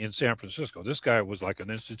in San Francisco. This guy was like an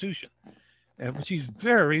institution. And she's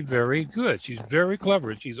very, very good. She's very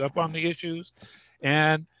clever. She's up on the issues.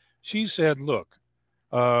 And she said, look,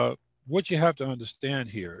 what you have to understand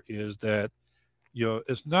here is that,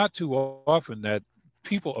 it's not too often that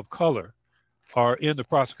people of color are in the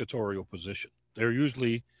prosecutorial position. They're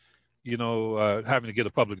usually, having to get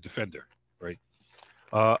a public defender, right?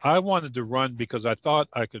 I wanted to run because I thought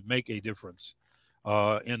I could make a difference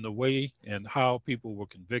in the way and how people were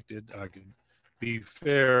convicted. I could be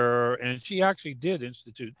fair. And she actually did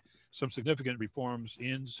institute some significant reforms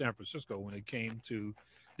in San Francisco when it came to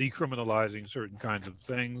decriminalizing certain kinds of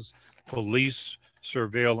things, police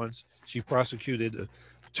surveillance. She prosecuted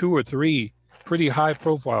 2 or 3 pretty high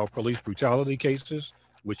profile police brutality cases,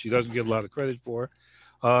 which she doesn't get a lot of credit for.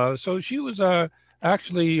 So she was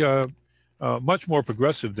actually much more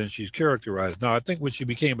progressive than she's characterized. Now, I think when she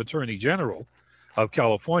became Attorney General of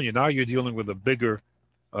California, now you're dealing with a bigger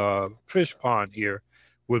fish pond here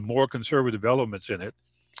with more conservative elements in it.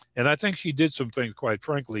 And I think she did some things, quite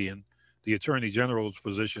frankly, in the Attorney General's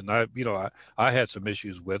position I had some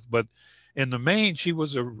issues with, but in the main, she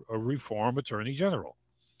was a reform Attorney General.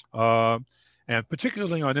 And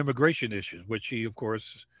particularly on immigration issues, which she, of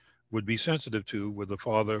course, would be sensitive to, with a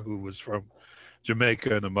father who was from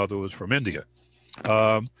Jamaica and a mother who was from India.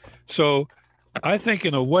 So I think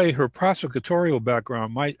in a way her prosecutorial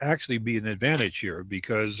background might actually be an advantage here,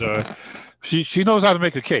 because she knows how to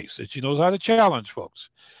make a case and she knows how to challenge folks.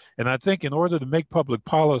 And I think in order to make public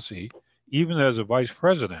policy, even as a vice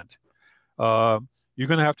president, you're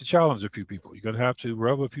going to have to challenge a few people. You're going to have to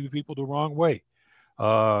rub a few people the wrong way.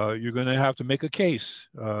 You're going to have to make a case,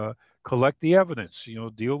 collect the evidence,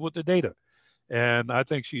 deal with the data. And I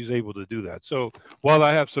think she's able to do that. So while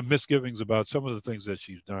I have some misgivings about some of the things that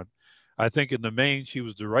she's done, I think in the main, she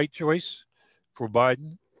was the right choice for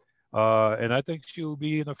Biden. And I think she will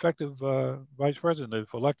be an effective vice president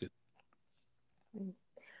if elected. We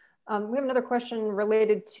have another question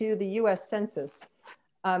related to the US Census.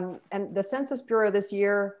 And the Census Bureau this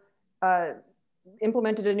year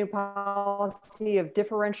implemented a new policy of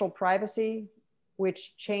differential privacy,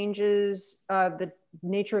 which changes the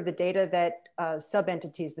nature of the data that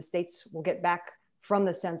sub-entities, the states, will get back from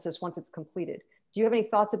the census once it's completed. Do you have any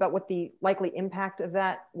thoughts about what the likely impact of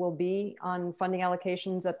that will be on funding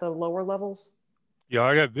allocations at the lower levels? Yeah,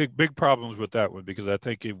 I got big problems with that one because I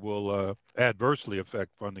think it will adversely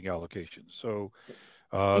affect funding allocations. So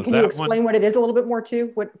and can you explain what it is a little bit more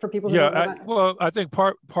too, for people who don't know that? Well, I think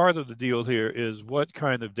part of the deal here is what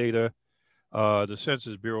kind of data the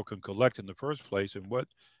Census Bureau can collect in the first place,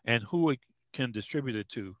 and who it can distribute it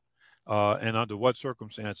to, and under what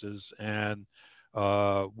circumstances, and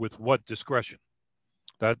with what discretion.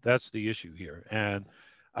 That's the issue here. And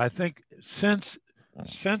I think since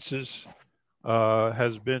census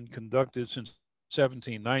has been conducted since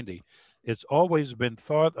 1790, it's always been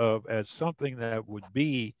thought of as something that would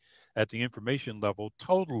be at the information level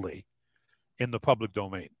totally in the public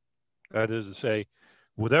domain. That is to say,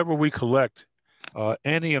 whatever we collect,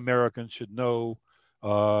 any American should know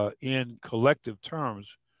in collective terms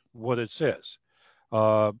what it says.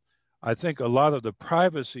 I think a lot of the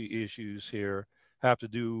privacy issues here have to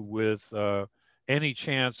do with any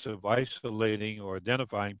chance of isolating or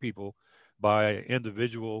identifying people by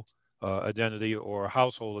individual identity or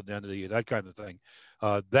household identity, that kind of thing.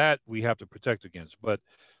 That we have to protect against. But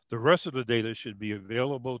the rest of the data should be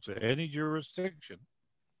available to any jurisdiction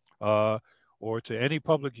or to any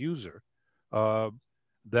public user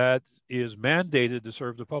that is mandated to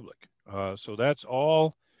serve the public. So that's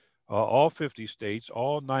all 50 states,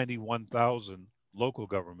 all 91,000 local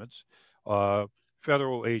governments,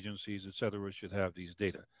 federal agencies, et cetera, should have these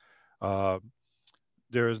data.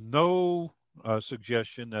 There is no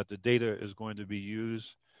suggestion that the data is going to be used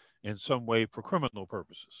in some way for criminal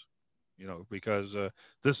purposes, because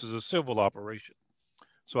this is a civil operation.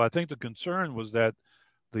 So I think the concern was that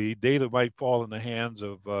the data might fall in the hands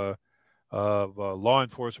of law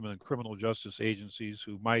enforcement and criminal justice agencies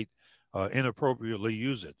who might inappropriately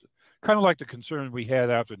use it. Kind of like the concern we had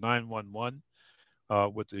after 9/11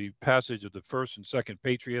 with the passage of the First and Second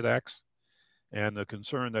Patriot Acts, and the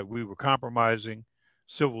concern that we were compromising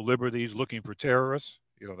civil liberties, looking for terrorists,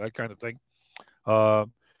 that kind of thing.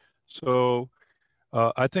 So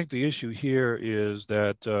I think the issue here is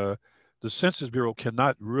that the Census Bureau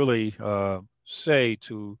cannot really say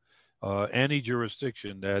to any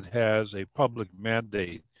jurisdiction that has a public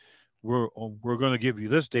mandate, we're going to give you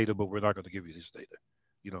this data, but we're not going to give you this data.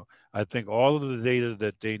 I think all of the data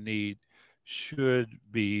that they need should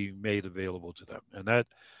be made available to them, and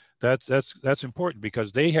that's important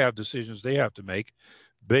because they have decisions they have to make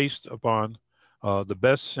based upon the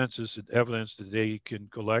best census and evidence that they can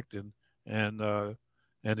collect and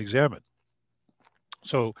examine.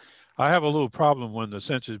 So I have a little problem when the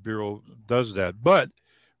Census Bureau does that. But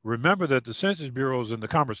remember that the Census Bureau is in the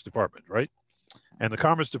Commerce Department, right? And the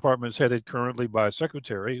Commerce Department is headed currently by a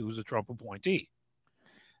secretary who's a Trump appointee.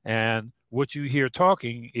 And what you hear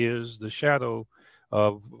talking is the shadow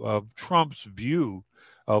of Trump's view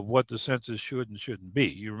of what the census should and shouldn't be.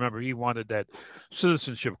 You remember he wanted that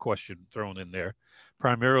citizenship question thrown in there,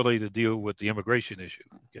 primarily to deal with the immigration issue.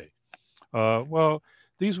 Okay. Well,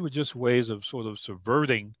 these were just ways of sort of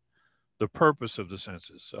subverting the purpose of the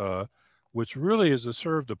census, which really is to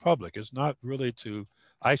serve the public. It's not really to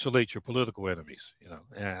isolate your political enemies,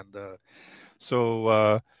 And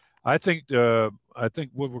so I think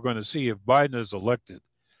what we're going to see if Biden is elected,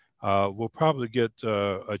 we'll probably get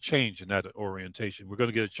a change in that orientation. We're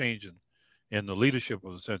going to get a change in the leadership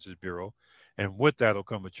of the Census Bureau, and with that will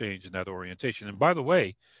come a change in that orientation. And by the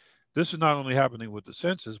way, this is not only happening with the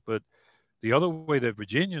census, but the other way that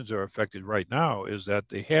Virginians are affected right now is that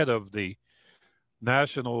the head of the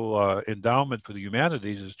National Endowment for the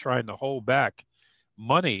Humanities is trying to hold back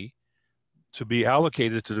money to be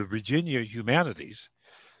allocated to the Virginia Humanities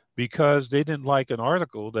because they didn't like an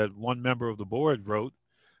article that one member of the board wrote,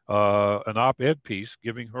 an op-ed piece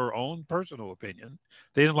giving her own personal opinion.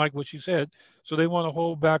 They didn't like what she said, so they want to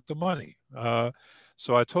hold back the money.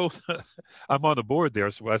 So I told, I'm on the board there,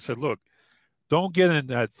 so I said, look, don't get in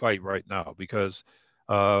that fight right now because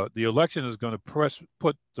the election is going to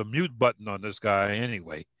put the mute button on this guy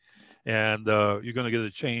anyway, and you're going to get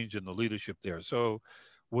a change in the leadership there. So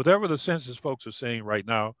whatever the census folks are saying right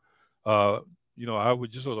now, I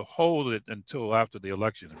would just sort of hold it until after the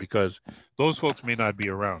election because those folks may not be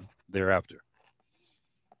around thereafter.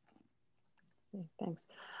 Thanks.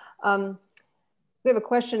 We have a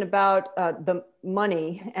question about the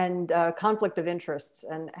money and conflict of interests,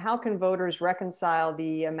 and how can voters reconcile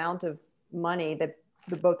the amount of money that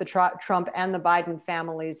both the Trump and the Biden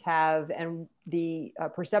families have, and the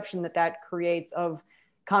perception that that creates of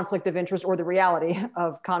conflict of interest, or the reality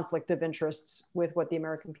of conflict of interests with what the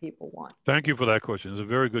American people want? Thank you for that question. It's a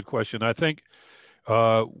very good question. I think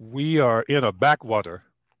we are in a backwater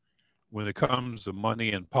when it comes to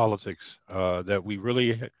money and politics that we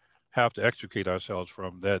really have to extricate ourselves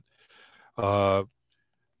from, that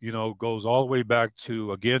goes all the way back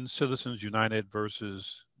to, again, Citizens United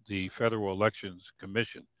versus the Federal Elections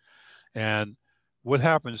Commission. And what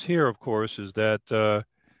happens here, of course, is that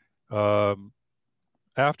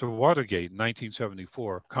after Watergate in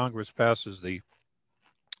 1974, Congress passes the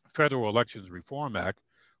Federal Elections Reform Act,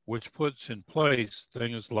 which puts in place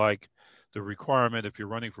things like the requirement, if you're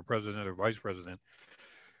running for president or vice president,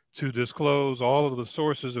 to disclose all of the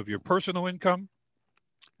sources of your personal income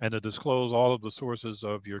and to disclose all of the sources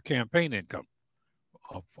of your campaign income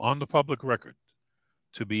on the public record,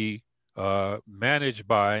 to be managed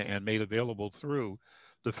by and made available through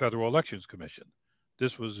the Federal Elections Commission.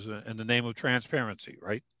 This was in the name of transparency,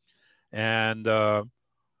 right? And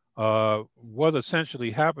what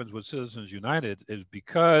essentially happens with Citizens United is,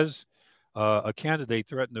 because a candidate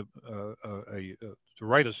threatened to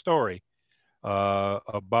write a story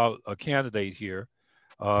about a candidate here,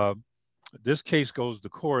 this case goes to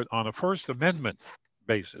court on a First Amendment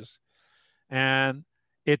basis, and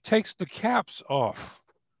it takes the caps off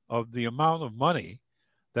of the amount of money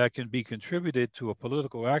that can be contributed to a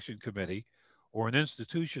political action committee or an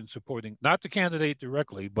institution supporting, not the candidate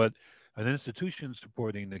directly, but an institution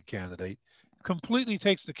supporting the candidate. Completely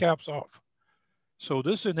takes the caps off. So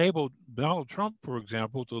this enabled Donald Trump, for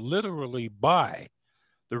example, to literally buy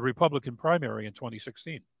the Republican primary in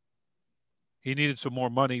 2016. He needed some more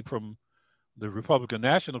money from the Republican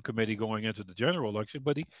National Committee going into the general election,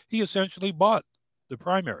 but he essentially bought the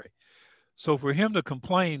primary. So for him to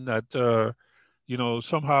complain that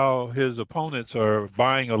somehow his opponents are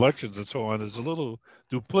buying elections and so on is a little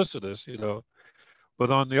duplicitous,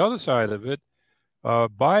 But on the other side of it,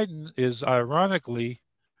 Biden is ironically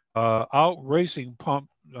outracing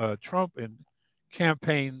Trump in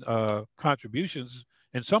campaign contributions,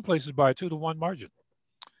 in some places by a 2-to-1 margin.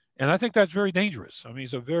 And I think that's very dangerous. I mean,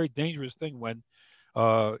 it's a very dangerous thing when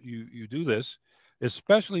you do this,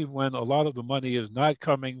 especially when a lot of the money is not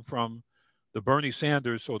coming from the Bernie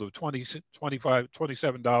Sanders sort of $20, $25,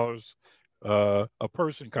 $27 a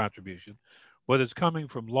person contribution, but it's coming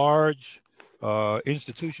from large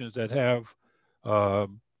institutions that have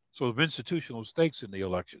sort of institutional stakes in the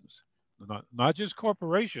elections. Not just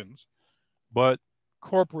corporations, but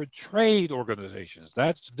corporate trade organizations.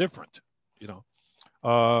 That's different,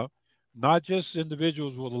 not just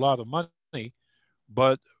individuals with a lot of money,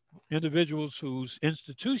 but individuals whose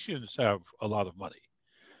institutions have a lot of money.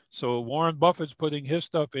 So Warren Buffett's putting his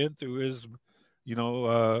stuff in through his,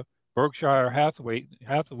 Berkshire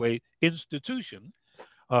Hathaway institution.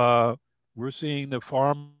 We're seeing the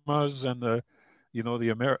pharmas and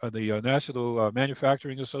the National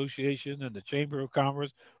Manufacturing Association and the Chamber of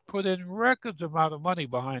Commerce put in record amount of money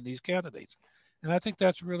behind these candidates. And I think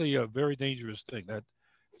that's really a very dangerous thing. That,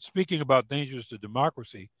 speaking about dangers to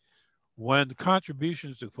democracy, when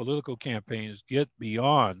contributions to political campaigns get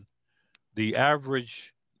beyond the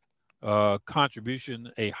average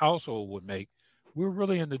contribution a household would make, we're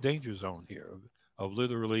really in the danger zone here of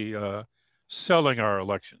literally selling our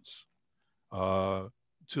elections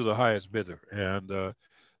to the highest bidder. And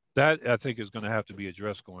that, I think, is going to have to be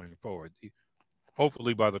addressed going forward,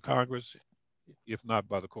 hopefully by the Congress, if not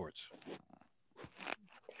by the courts.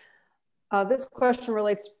 This question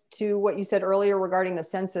relates to what you said earlier regarding the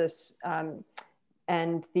census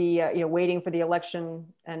and the waiting for the election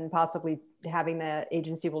and possibly having the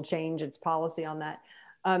agency will change its policy on that.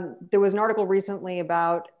 There was an article recently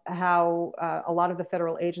about how a lot of the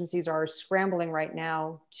federal agencies are scrambling right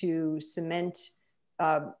now to cement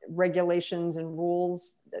regulations and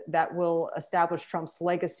rules that will establish Trump's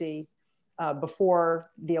legacy before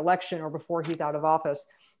the election or before he's out of office.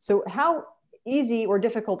 So how easy or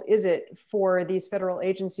difficult is it for these federal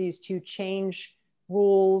agencies to change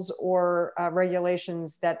rules or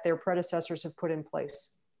regulations that their predecessors have put in place?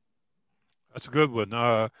 That's a good one.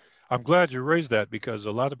 I'm glad you raised that, because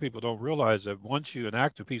a lot of people don't realize that once you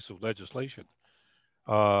enact a piece of legislation,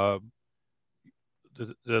 the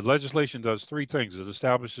legislation does three things. It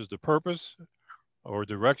establishes the purpose or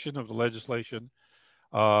direction of the legislation.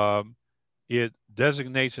 It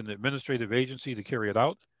designates an administrative agency to carry it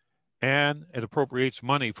out, and it appropriates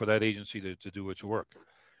money for that agency to do its work.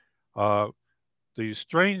 The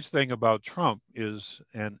strange thing about Trump is,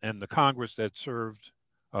 and the Congress that served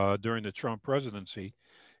during the Trump presidency,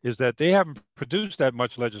 is that they haven't produced that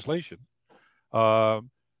much legislation. And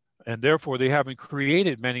therefore, they haven't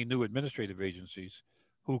created many new administrative agencies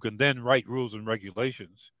who can then write rules and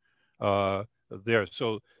regulations there.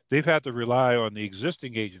 So they've had to rely on the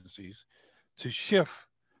existing agencies to shift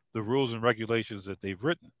the rules and regulations that they've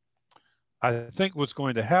written. I think what's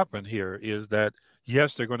going to happen here is that,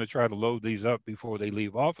 yes, they're going to try to load these up before they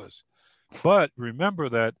leave office. But remember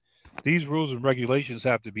that these rules and regulations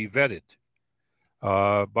have to be vetted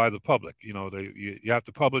by the public. You know, you have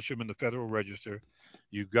to publish them in the Federal Register.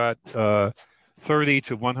 You've got 30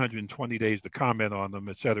 to 120 days to comment on them,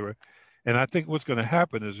 et cetera. And I think what's going to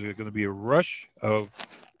happen is there's going to be a rush of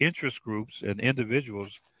interest groups and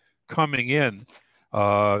individuals coming in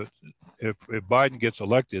if Biden gets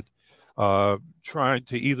elected, trying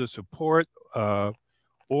to either support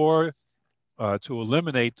or to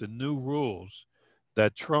eliminate the new rules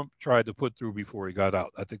that Trump tried to put through before he got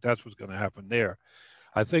out. I think that's what's going to happen there.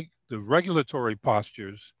 I think the regulatory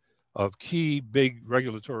postures of key big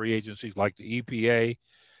regulatory agencies like the EPA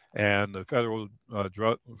and the Federal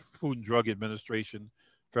Food and Drug Administration,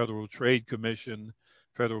 Federal Trade Commission,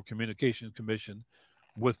 Federal Communications Commission,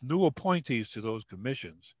 with new appointees to those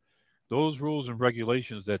commissions, those rules and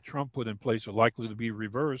regulations that Trump put in place are likely to be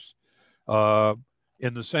reversed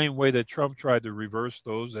in the same way that Trump tried to reverse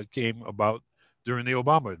those that came about during the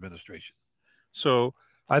Obama administration. So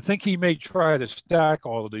I think he may try to stack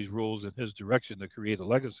all of these rules in his direction to create a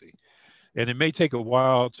legacy. And it may take a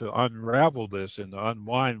while to unravel this and to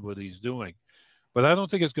unwind what he's doing. But I don't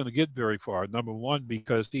think it's going to get very far. Number one,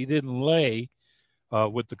 because he didn't lay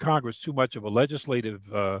with the Congress too much of a legislative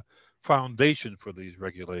foundation for these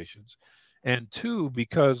regulations. And two,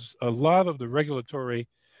 because a lot of the regulatory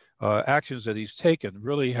actions that he's taken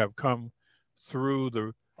really have come through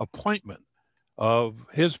the appointment of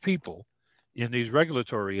his people in these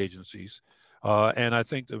regulatory agencies. And I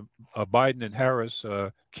think the Biden and Harris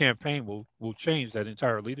campaign will change that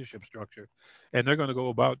entire leadership structure. And they're going to go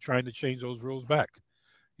about trying to change those rules back.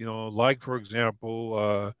 You know, like, for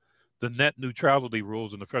example, the net neutrality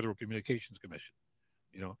rules in the Federal Communications Commission.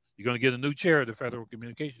 You know, you're going to get a new chair of the Federal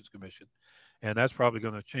Communications Commission. And that's probably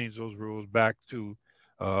going to change those rules back to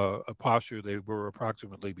a posture they were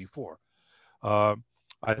approximately before.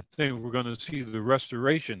 I think we're going to see the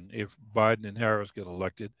restoration, if Biden and Harris get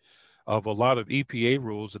elected, of a lot of EPA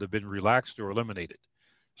rules that have been relaxed or eliminated,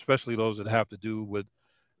 especially those that have to do with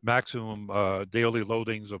maximum daily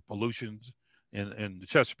loadings of pollutions in the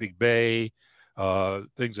Chesapeake Bay,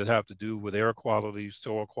 things that have to do with air quality,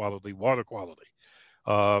 soil quality, water quality.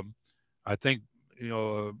 I think, you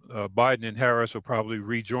know, Biden and Harris will probably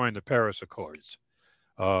rejoin the Paris Accords,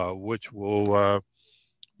 which will,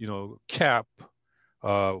 you know,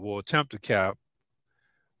 will attempt to cap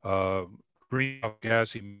greenhouse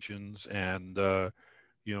gas emissions and,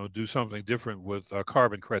 you know, do something different with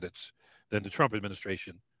carbon credits than the Trump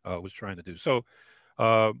administration was trying to do. So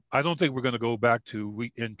I don't think we're going to go back to,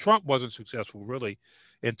 and Trump wasn't successful really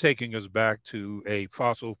in taking us back to a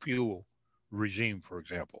fossil fuel regime, for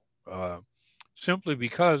example, simply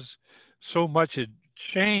because so much had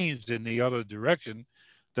changed in the other direction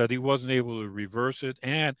that he wasn't able to reverse it.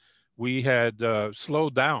 And we had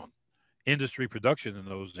slowed down industry production in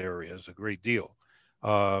those areas a great deal.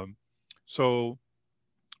 So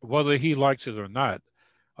whether he likes it or not,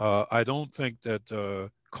 I don't think that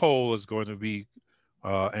coal is going to be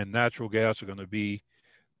and natural gas are going to be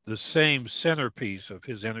the same centerpiece of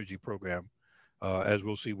his energy program as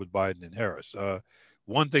we'll see with Biden and Harris.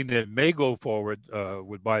 One thing that may go forward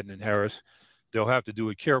with Biden and Harris, they'll have to do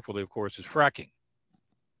it carefully, of course, is fracking.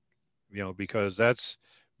 You know, because that's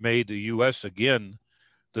made the U.S. again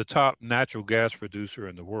the top natural gas producer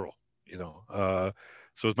in the world. You know,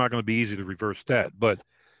 so it's not going to be easy to reverse that. But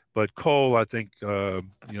coal, I think, you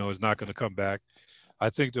know, is not going to come back. I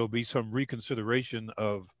think there'll be some reconsideration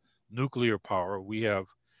of nuclear power. We have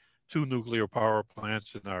 2 nuclear power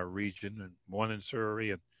plants in our region, and one in Surrey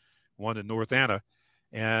and one in North Anna.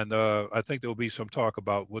 And I think there'll be some talk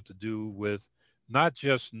about what to do with not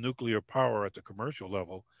just nuclear power at the commercial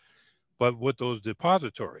level, but with those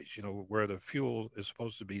depositories, you know, where the fuel is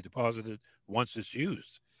supposed to be deposited once it's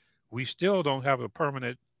used. We still don't have a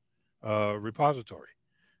permanent repository.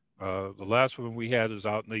 The last one we had is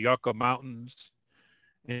out in the Yucca Mountains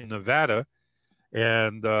in Nevada,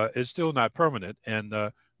 and it's still not permanent.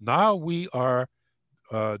 And now we are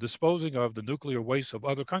disposing of the nuclear waste of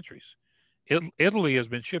other countries. Italy has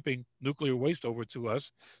been shipping nuclear waste over to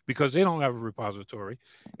us because they don't have a repository,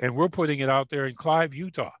 and we're putting it out there in Clive,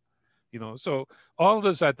 Utah. You know, so all of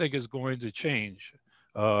this I think is going to change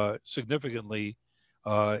significantly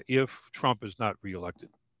if Trump is not reelected.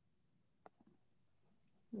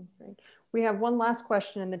 Okay. We have one last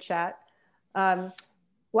question in the chat.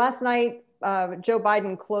 Last night, Joe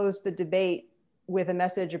Biden closed the debate with a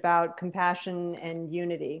message about compassion and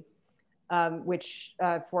unity, which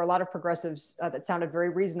for a lot of progressives, that sounded very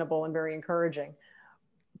reasonable and very encouraging.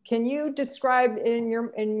 Can you describe, in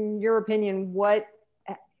your opinion, what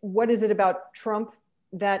is it about Trump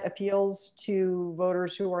that appeals to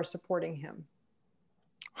voters who are supporting him?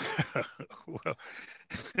 Well,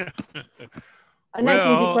 a nice,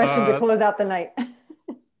 easy question to close out the night.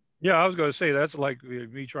 Yeah, I was going to say that's like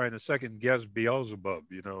me trying to second guess Beelzebub,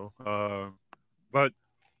 you know. But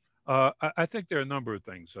I think there are a number of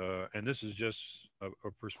things, and this is just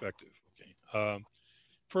a perspective. Okay.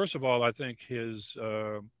 First of all, I think his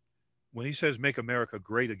when he says "Make America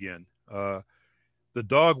Great Again," the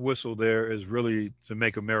dog whistle there is really to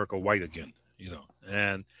make America white again. You know,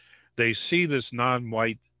 and they see this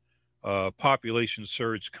non-white population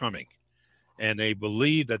surge coming, and they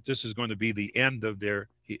believe that this is going to be the end of their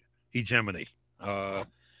hegemony,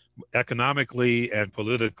 economically and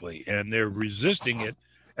politically, and they're resisting it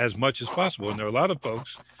as much as possible. And there are a lot of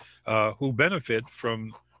folks who benefit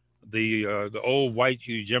from the old white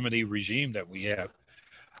hegemony regime that we have,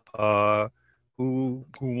 who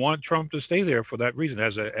want Trump to stay there for that reason,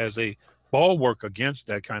 as a bulwark against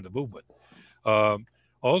that kind of movement.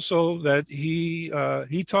 Also, that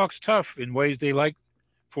he talks tough in ways they like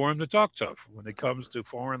for him to talk tough. When it comes to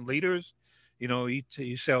foreign leaders, you know, he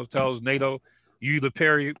tells NATO, "You either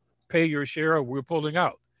pay your share or we're pulling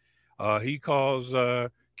out." He calls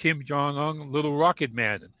Kim Jong-un Little Rocket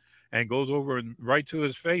Man, and goes over and right to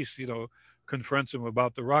his face, you know, confronts him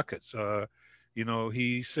about the rockets. You know,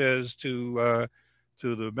 he says to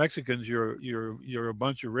the Mexicans, "You're a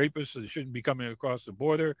bunch of rapists that shouldn't be coming across the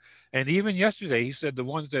border." And even yesterday, he said the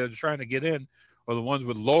ones that are trying to get in are the ones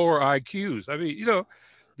with lower IQs. I mean, you know,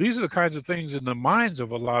 these are the kinds of things in the minds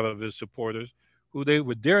of a lot of his supporters, who they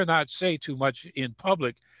would dare not say too much in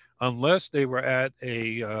public unless they were at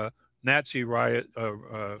a Nazi riot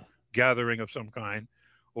gathering of some kind,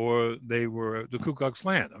 or they were the Ku Klux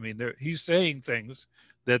Klan. I mean, he's saying things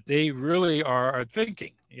that they really are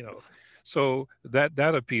thinking, you know. So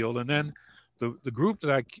that appealed. And then the group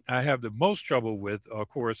that I have the most trouble with, of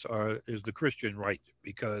course, is the Christian right,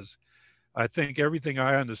 because I think everything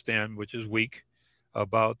I understand, which is weak,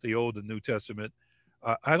 about the Old and New Testament,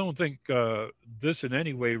 I don't think this in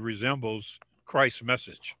any way resembles Christ's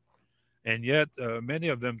message. And yet many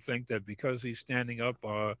of them think that because he's standing up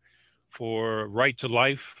for right to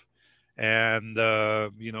life and,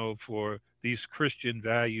 you know, for these Christian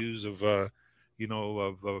values of, you know,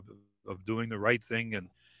 of doing the right thing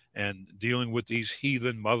and dealing with these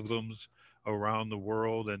heathen Muslims around the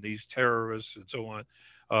world and these terrorists and so on,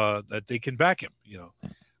 that they can back him, you know.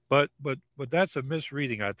 But that's a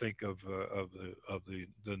misreading, I think, of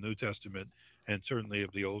the New Testament, and certainly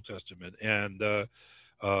of the Old Testament. And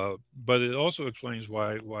but it also explains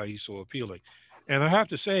why he's so appealing. And I have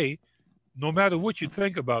to say, no matter what you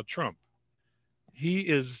think about Trump, he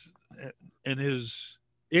is, in his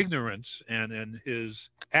ignorance and in his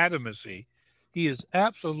adamancy, he is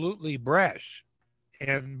absolutely brash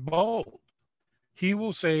and bold. He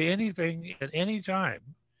will say anything at any time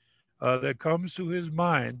that comes to his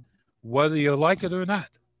mind, whether you like it or not.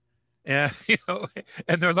 And, you know,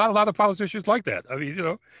 and there are not a lot of politicians like that. I mean,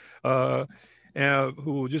 you know,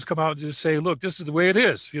 who will just come out and just say, "Look, this is the way it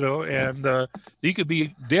is," you know, and he could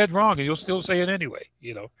be dead wrong and you'll still say it anyway,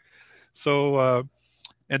 you know. So,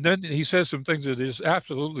 and then he says some things that is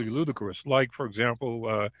absolutely ludicrous. Like, for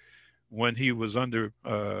example, when he was under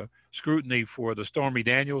scrutiny for the Stormy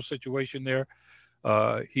Daniels situation there,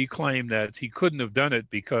 he claimed that he couldn't have done it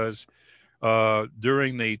because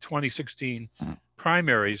during the 2016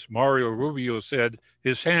 primaries, Mario Rubio said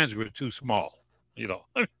his hands were too small, you know,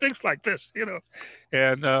 things like this, you know.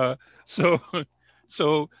 And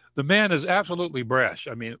so the man is absolutely brash.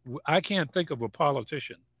 I mean, I can't think of a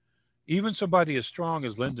politician, even somebody as strong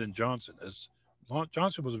as Lyndon Johnson.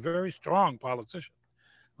 Johnson was a very strong politician,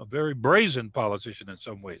 a very brazen politician in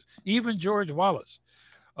some ways. Even George Wallace,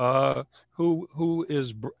 who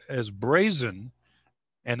is as brazen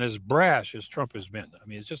and as brash as Trump has been. I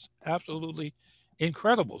mean, it's just absolutely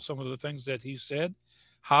incredible, some of the things that he said,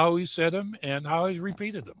 how he said them, and how he's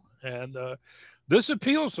repeated them. And this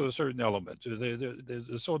appeals to a certain element, to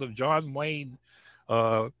the sort of John Wayne,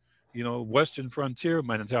 you know, Western frontier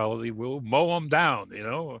mentality. We'll mow them down, you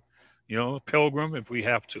know, Pilgrim if we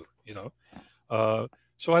have to, you know.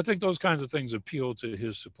 So I think those kinds of things appeal to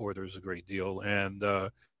his supporters a great deal. And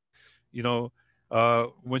you know,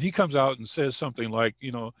 when he comes out and says something like,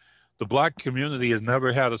 you know, the black community has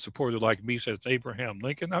never had a supporter like me since Abraham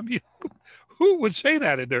Lincoln. I mean, who would say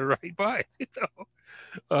that in their right mind? You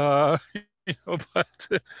know, you know,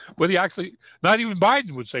 but he actually, not even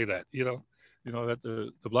Biden would say that. You know that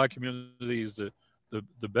the black community is the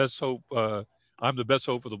best hope. I'm the best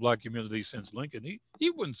hope for the black community since Lincoln. He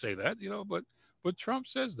wouldn't say that, you know, but Trump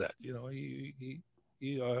says that. You know, he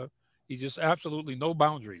just absolutely no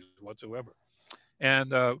boundaries whatsoever.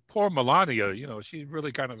 And poor Melania, you know, she's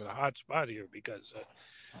really kind of in a hot spot here because,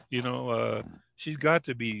 you know, she's got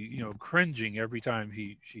to be, you know, cringing every time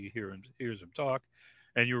she hears him talk.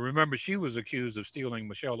 And you remember she was accused of stealing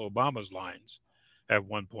Michelle Obama's lines at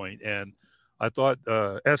one point. And I thought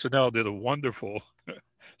SNL did a wonderful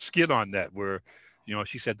skit on that where, you know,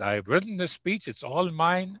 she said, "I have written this speech. It's all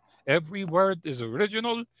mine. Every word is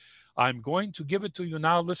original. I'm going to give it to you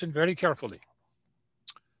now. Listen very carefully.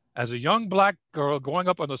 As a young black girl growing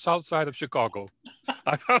up on the south side of Chicago,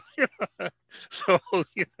 I felt, so,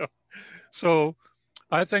 you know, so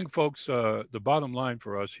I think, folks, the bottom line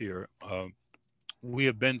for us here, we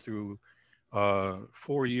have been through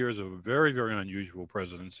 4 years of a very, very unusual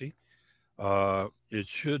presidency. It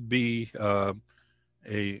should be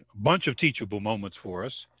a bunch of teachable moments for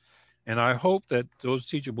us. And I hope that those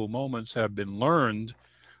teachable moments have been learned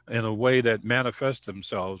in a way that manifests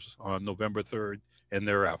themselves on November 3rd and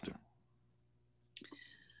thereafter.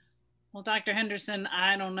 Well, Dr. Henderson,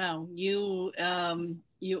 I don't know. You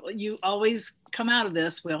always come out of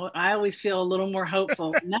this. Well, I always feel a little more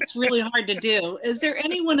hopeful, and that's really hard to do. Is there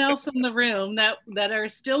anyone else in the room that are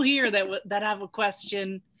still here that have a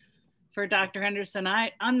question for Dr. Henderson?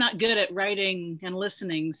 I'm not good at writing and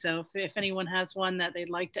listening, so if anyone has one that they'd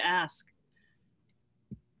like to ask.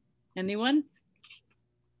 Anyone?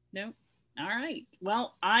 No? All right.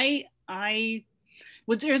 Well,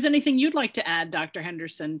 there's anything you'd like to add, Dr.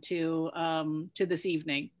 Henderson, to this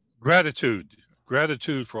evening? Gratitude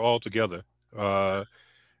for all together,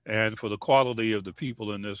 and for the quality of the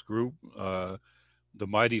people in this group, the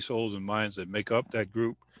mighty souls and minds that make up that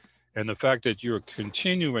group, and the fact that you're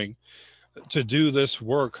continuing to do this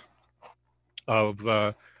work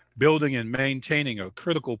of building and maintaining a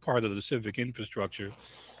critical part of the civic infrastructure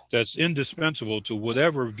that's indispensable to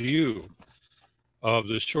whatever view of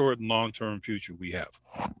the short and long-term future we have.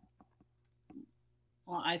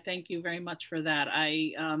 Well, I thank you very much for that.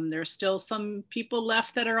 There's still some people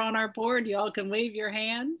left that are on our board. Y'all can wave your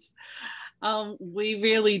hands. We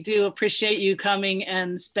really do appreciate you coming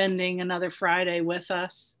and spending another Friday with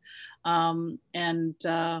us, and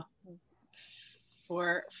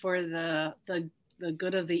for the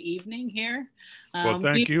good of the evening here. Well,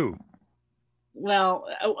 thank you. Well,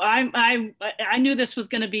 I knew this was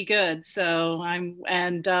going to be good, so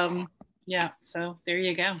yeah. So there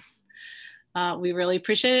you go. We really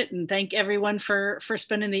appreciate it, and thank everyone for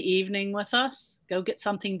spending the evening with us. Go get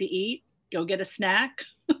something to eat. Go get a snack,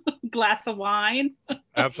 glass of wine.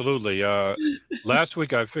 Absolutely. Last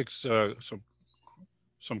week I fixed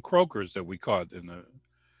some croakers that we caught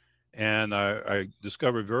and I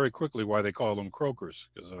discovered very quickly why they call them croakers,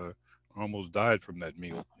 because I almost died from that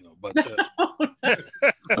meal. You know, but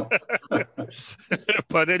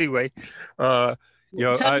but anyway. You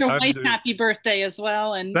know, tell your wife happy birthday as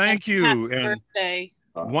well, and thank you. Happy birthday.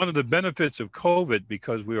 One of the benefits of COVID,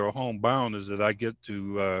 because we are homebound, is that I get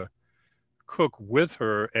to cook with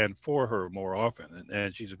her and for her more often,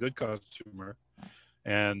 and she's a good customer.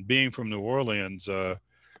 And being from New Orleans,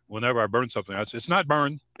 whenever I burn something, I say, "It's not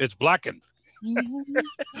burned, it's blackened."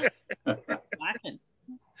 Blackened.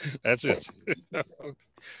 That's it.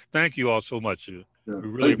 Thank you all so much. Yeah. We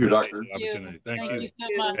really Thank you, Doctor. appreciate the opportunity. Thank you. So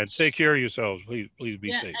much. And take care of yourselves. Please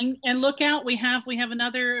be safe. And look out. We have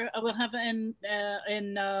another. We'll have in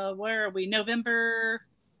where are we? November.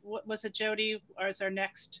 What was it, Jody? Or is our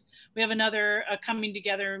next? We have another coming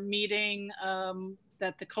together meeting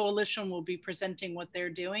that the coalition will be presenting what they're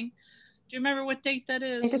doing. Do you remember what date that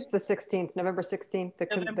is? I think it's the 16th, November 16th, the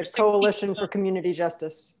 16th. Coalition for Community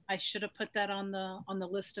Justice. I should have put that on the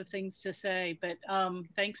list of things to say, but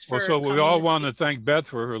thanks for. Well, so we all want to thank Beth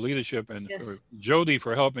for her leadership, and for Jody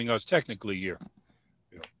for helping us technically here.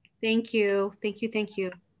 Yeah. Thank you. Thank you. Thank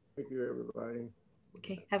you. Thank you, everybody.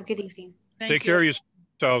 Okay. Have a good evening. Take care of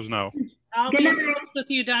yourselves now. I'll be in touch with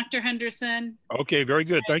you, Dr. Henderson. Okay. Very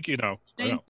good. Thank you now.